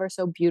videos we have are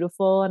so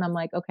beautiful. And I'm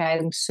like, okay,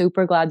 I'm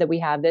super glad that we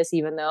have this,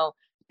 even though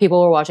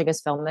people were watching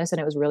us film this and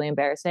it was really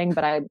embarrassing,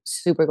 but I'm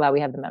super glad we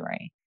have the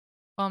memory.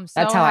 Well, I'm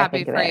so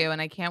happy for you. And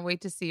I can't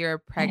wait to see your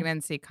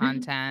pregnancy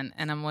content.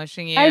 And I'm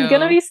wishing you... It's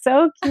going to be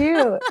so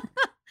cute.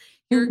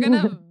 You're going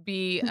to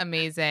be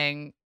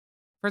amazing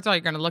First of all,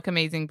 you're going to look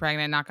amazing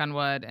pregnant, knock on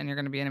wood, and you're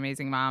going to be an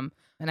amazing mom.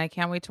 And I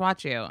can't wait to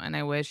watch you. And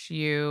I wish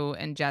you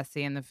and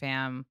Jesse and the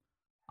fam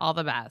all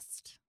the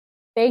best.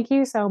 Thank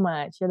you so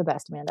much. You're the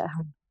best, Amanda.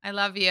 I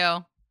love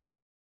you.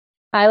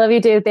 I love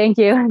you too. Thank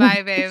you.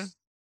 Bye, babe.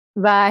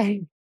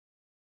 Bye.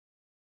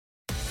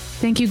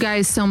 Thank you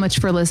guys so much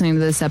for listening to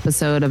this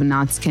episode of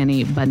Not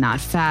Skinny But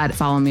Not Fat.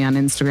 Follow me on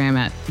Instagram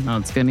at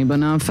Not Skinny But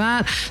Not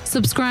Fat.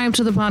 Subscribe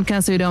to the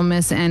podcast so you don't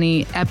miss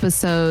any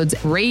episodes.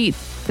 Rate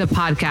the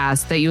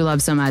podcast that you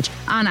love so much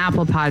on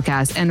Apple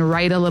Podcasts and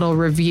write a little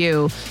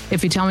review.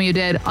 If you tell me you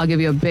did, I'll give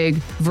you a big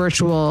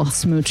virtual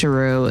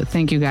smoocheroo.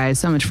 Thank you guys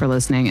so much for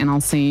listening, and I'll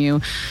see you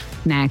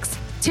next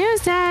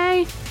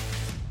Tuesday.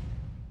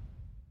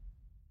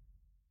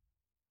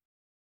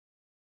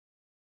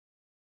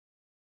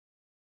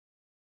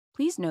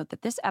 Please note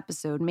that this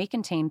episode may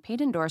contain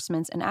paid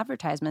endorsements and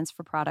advertisements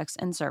for products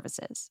and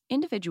services.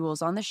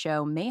 Individuals on the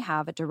show may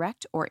have a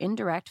direct or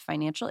indirect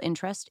financial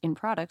interest in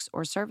products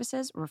or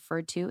services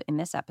referred to in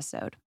this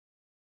episode.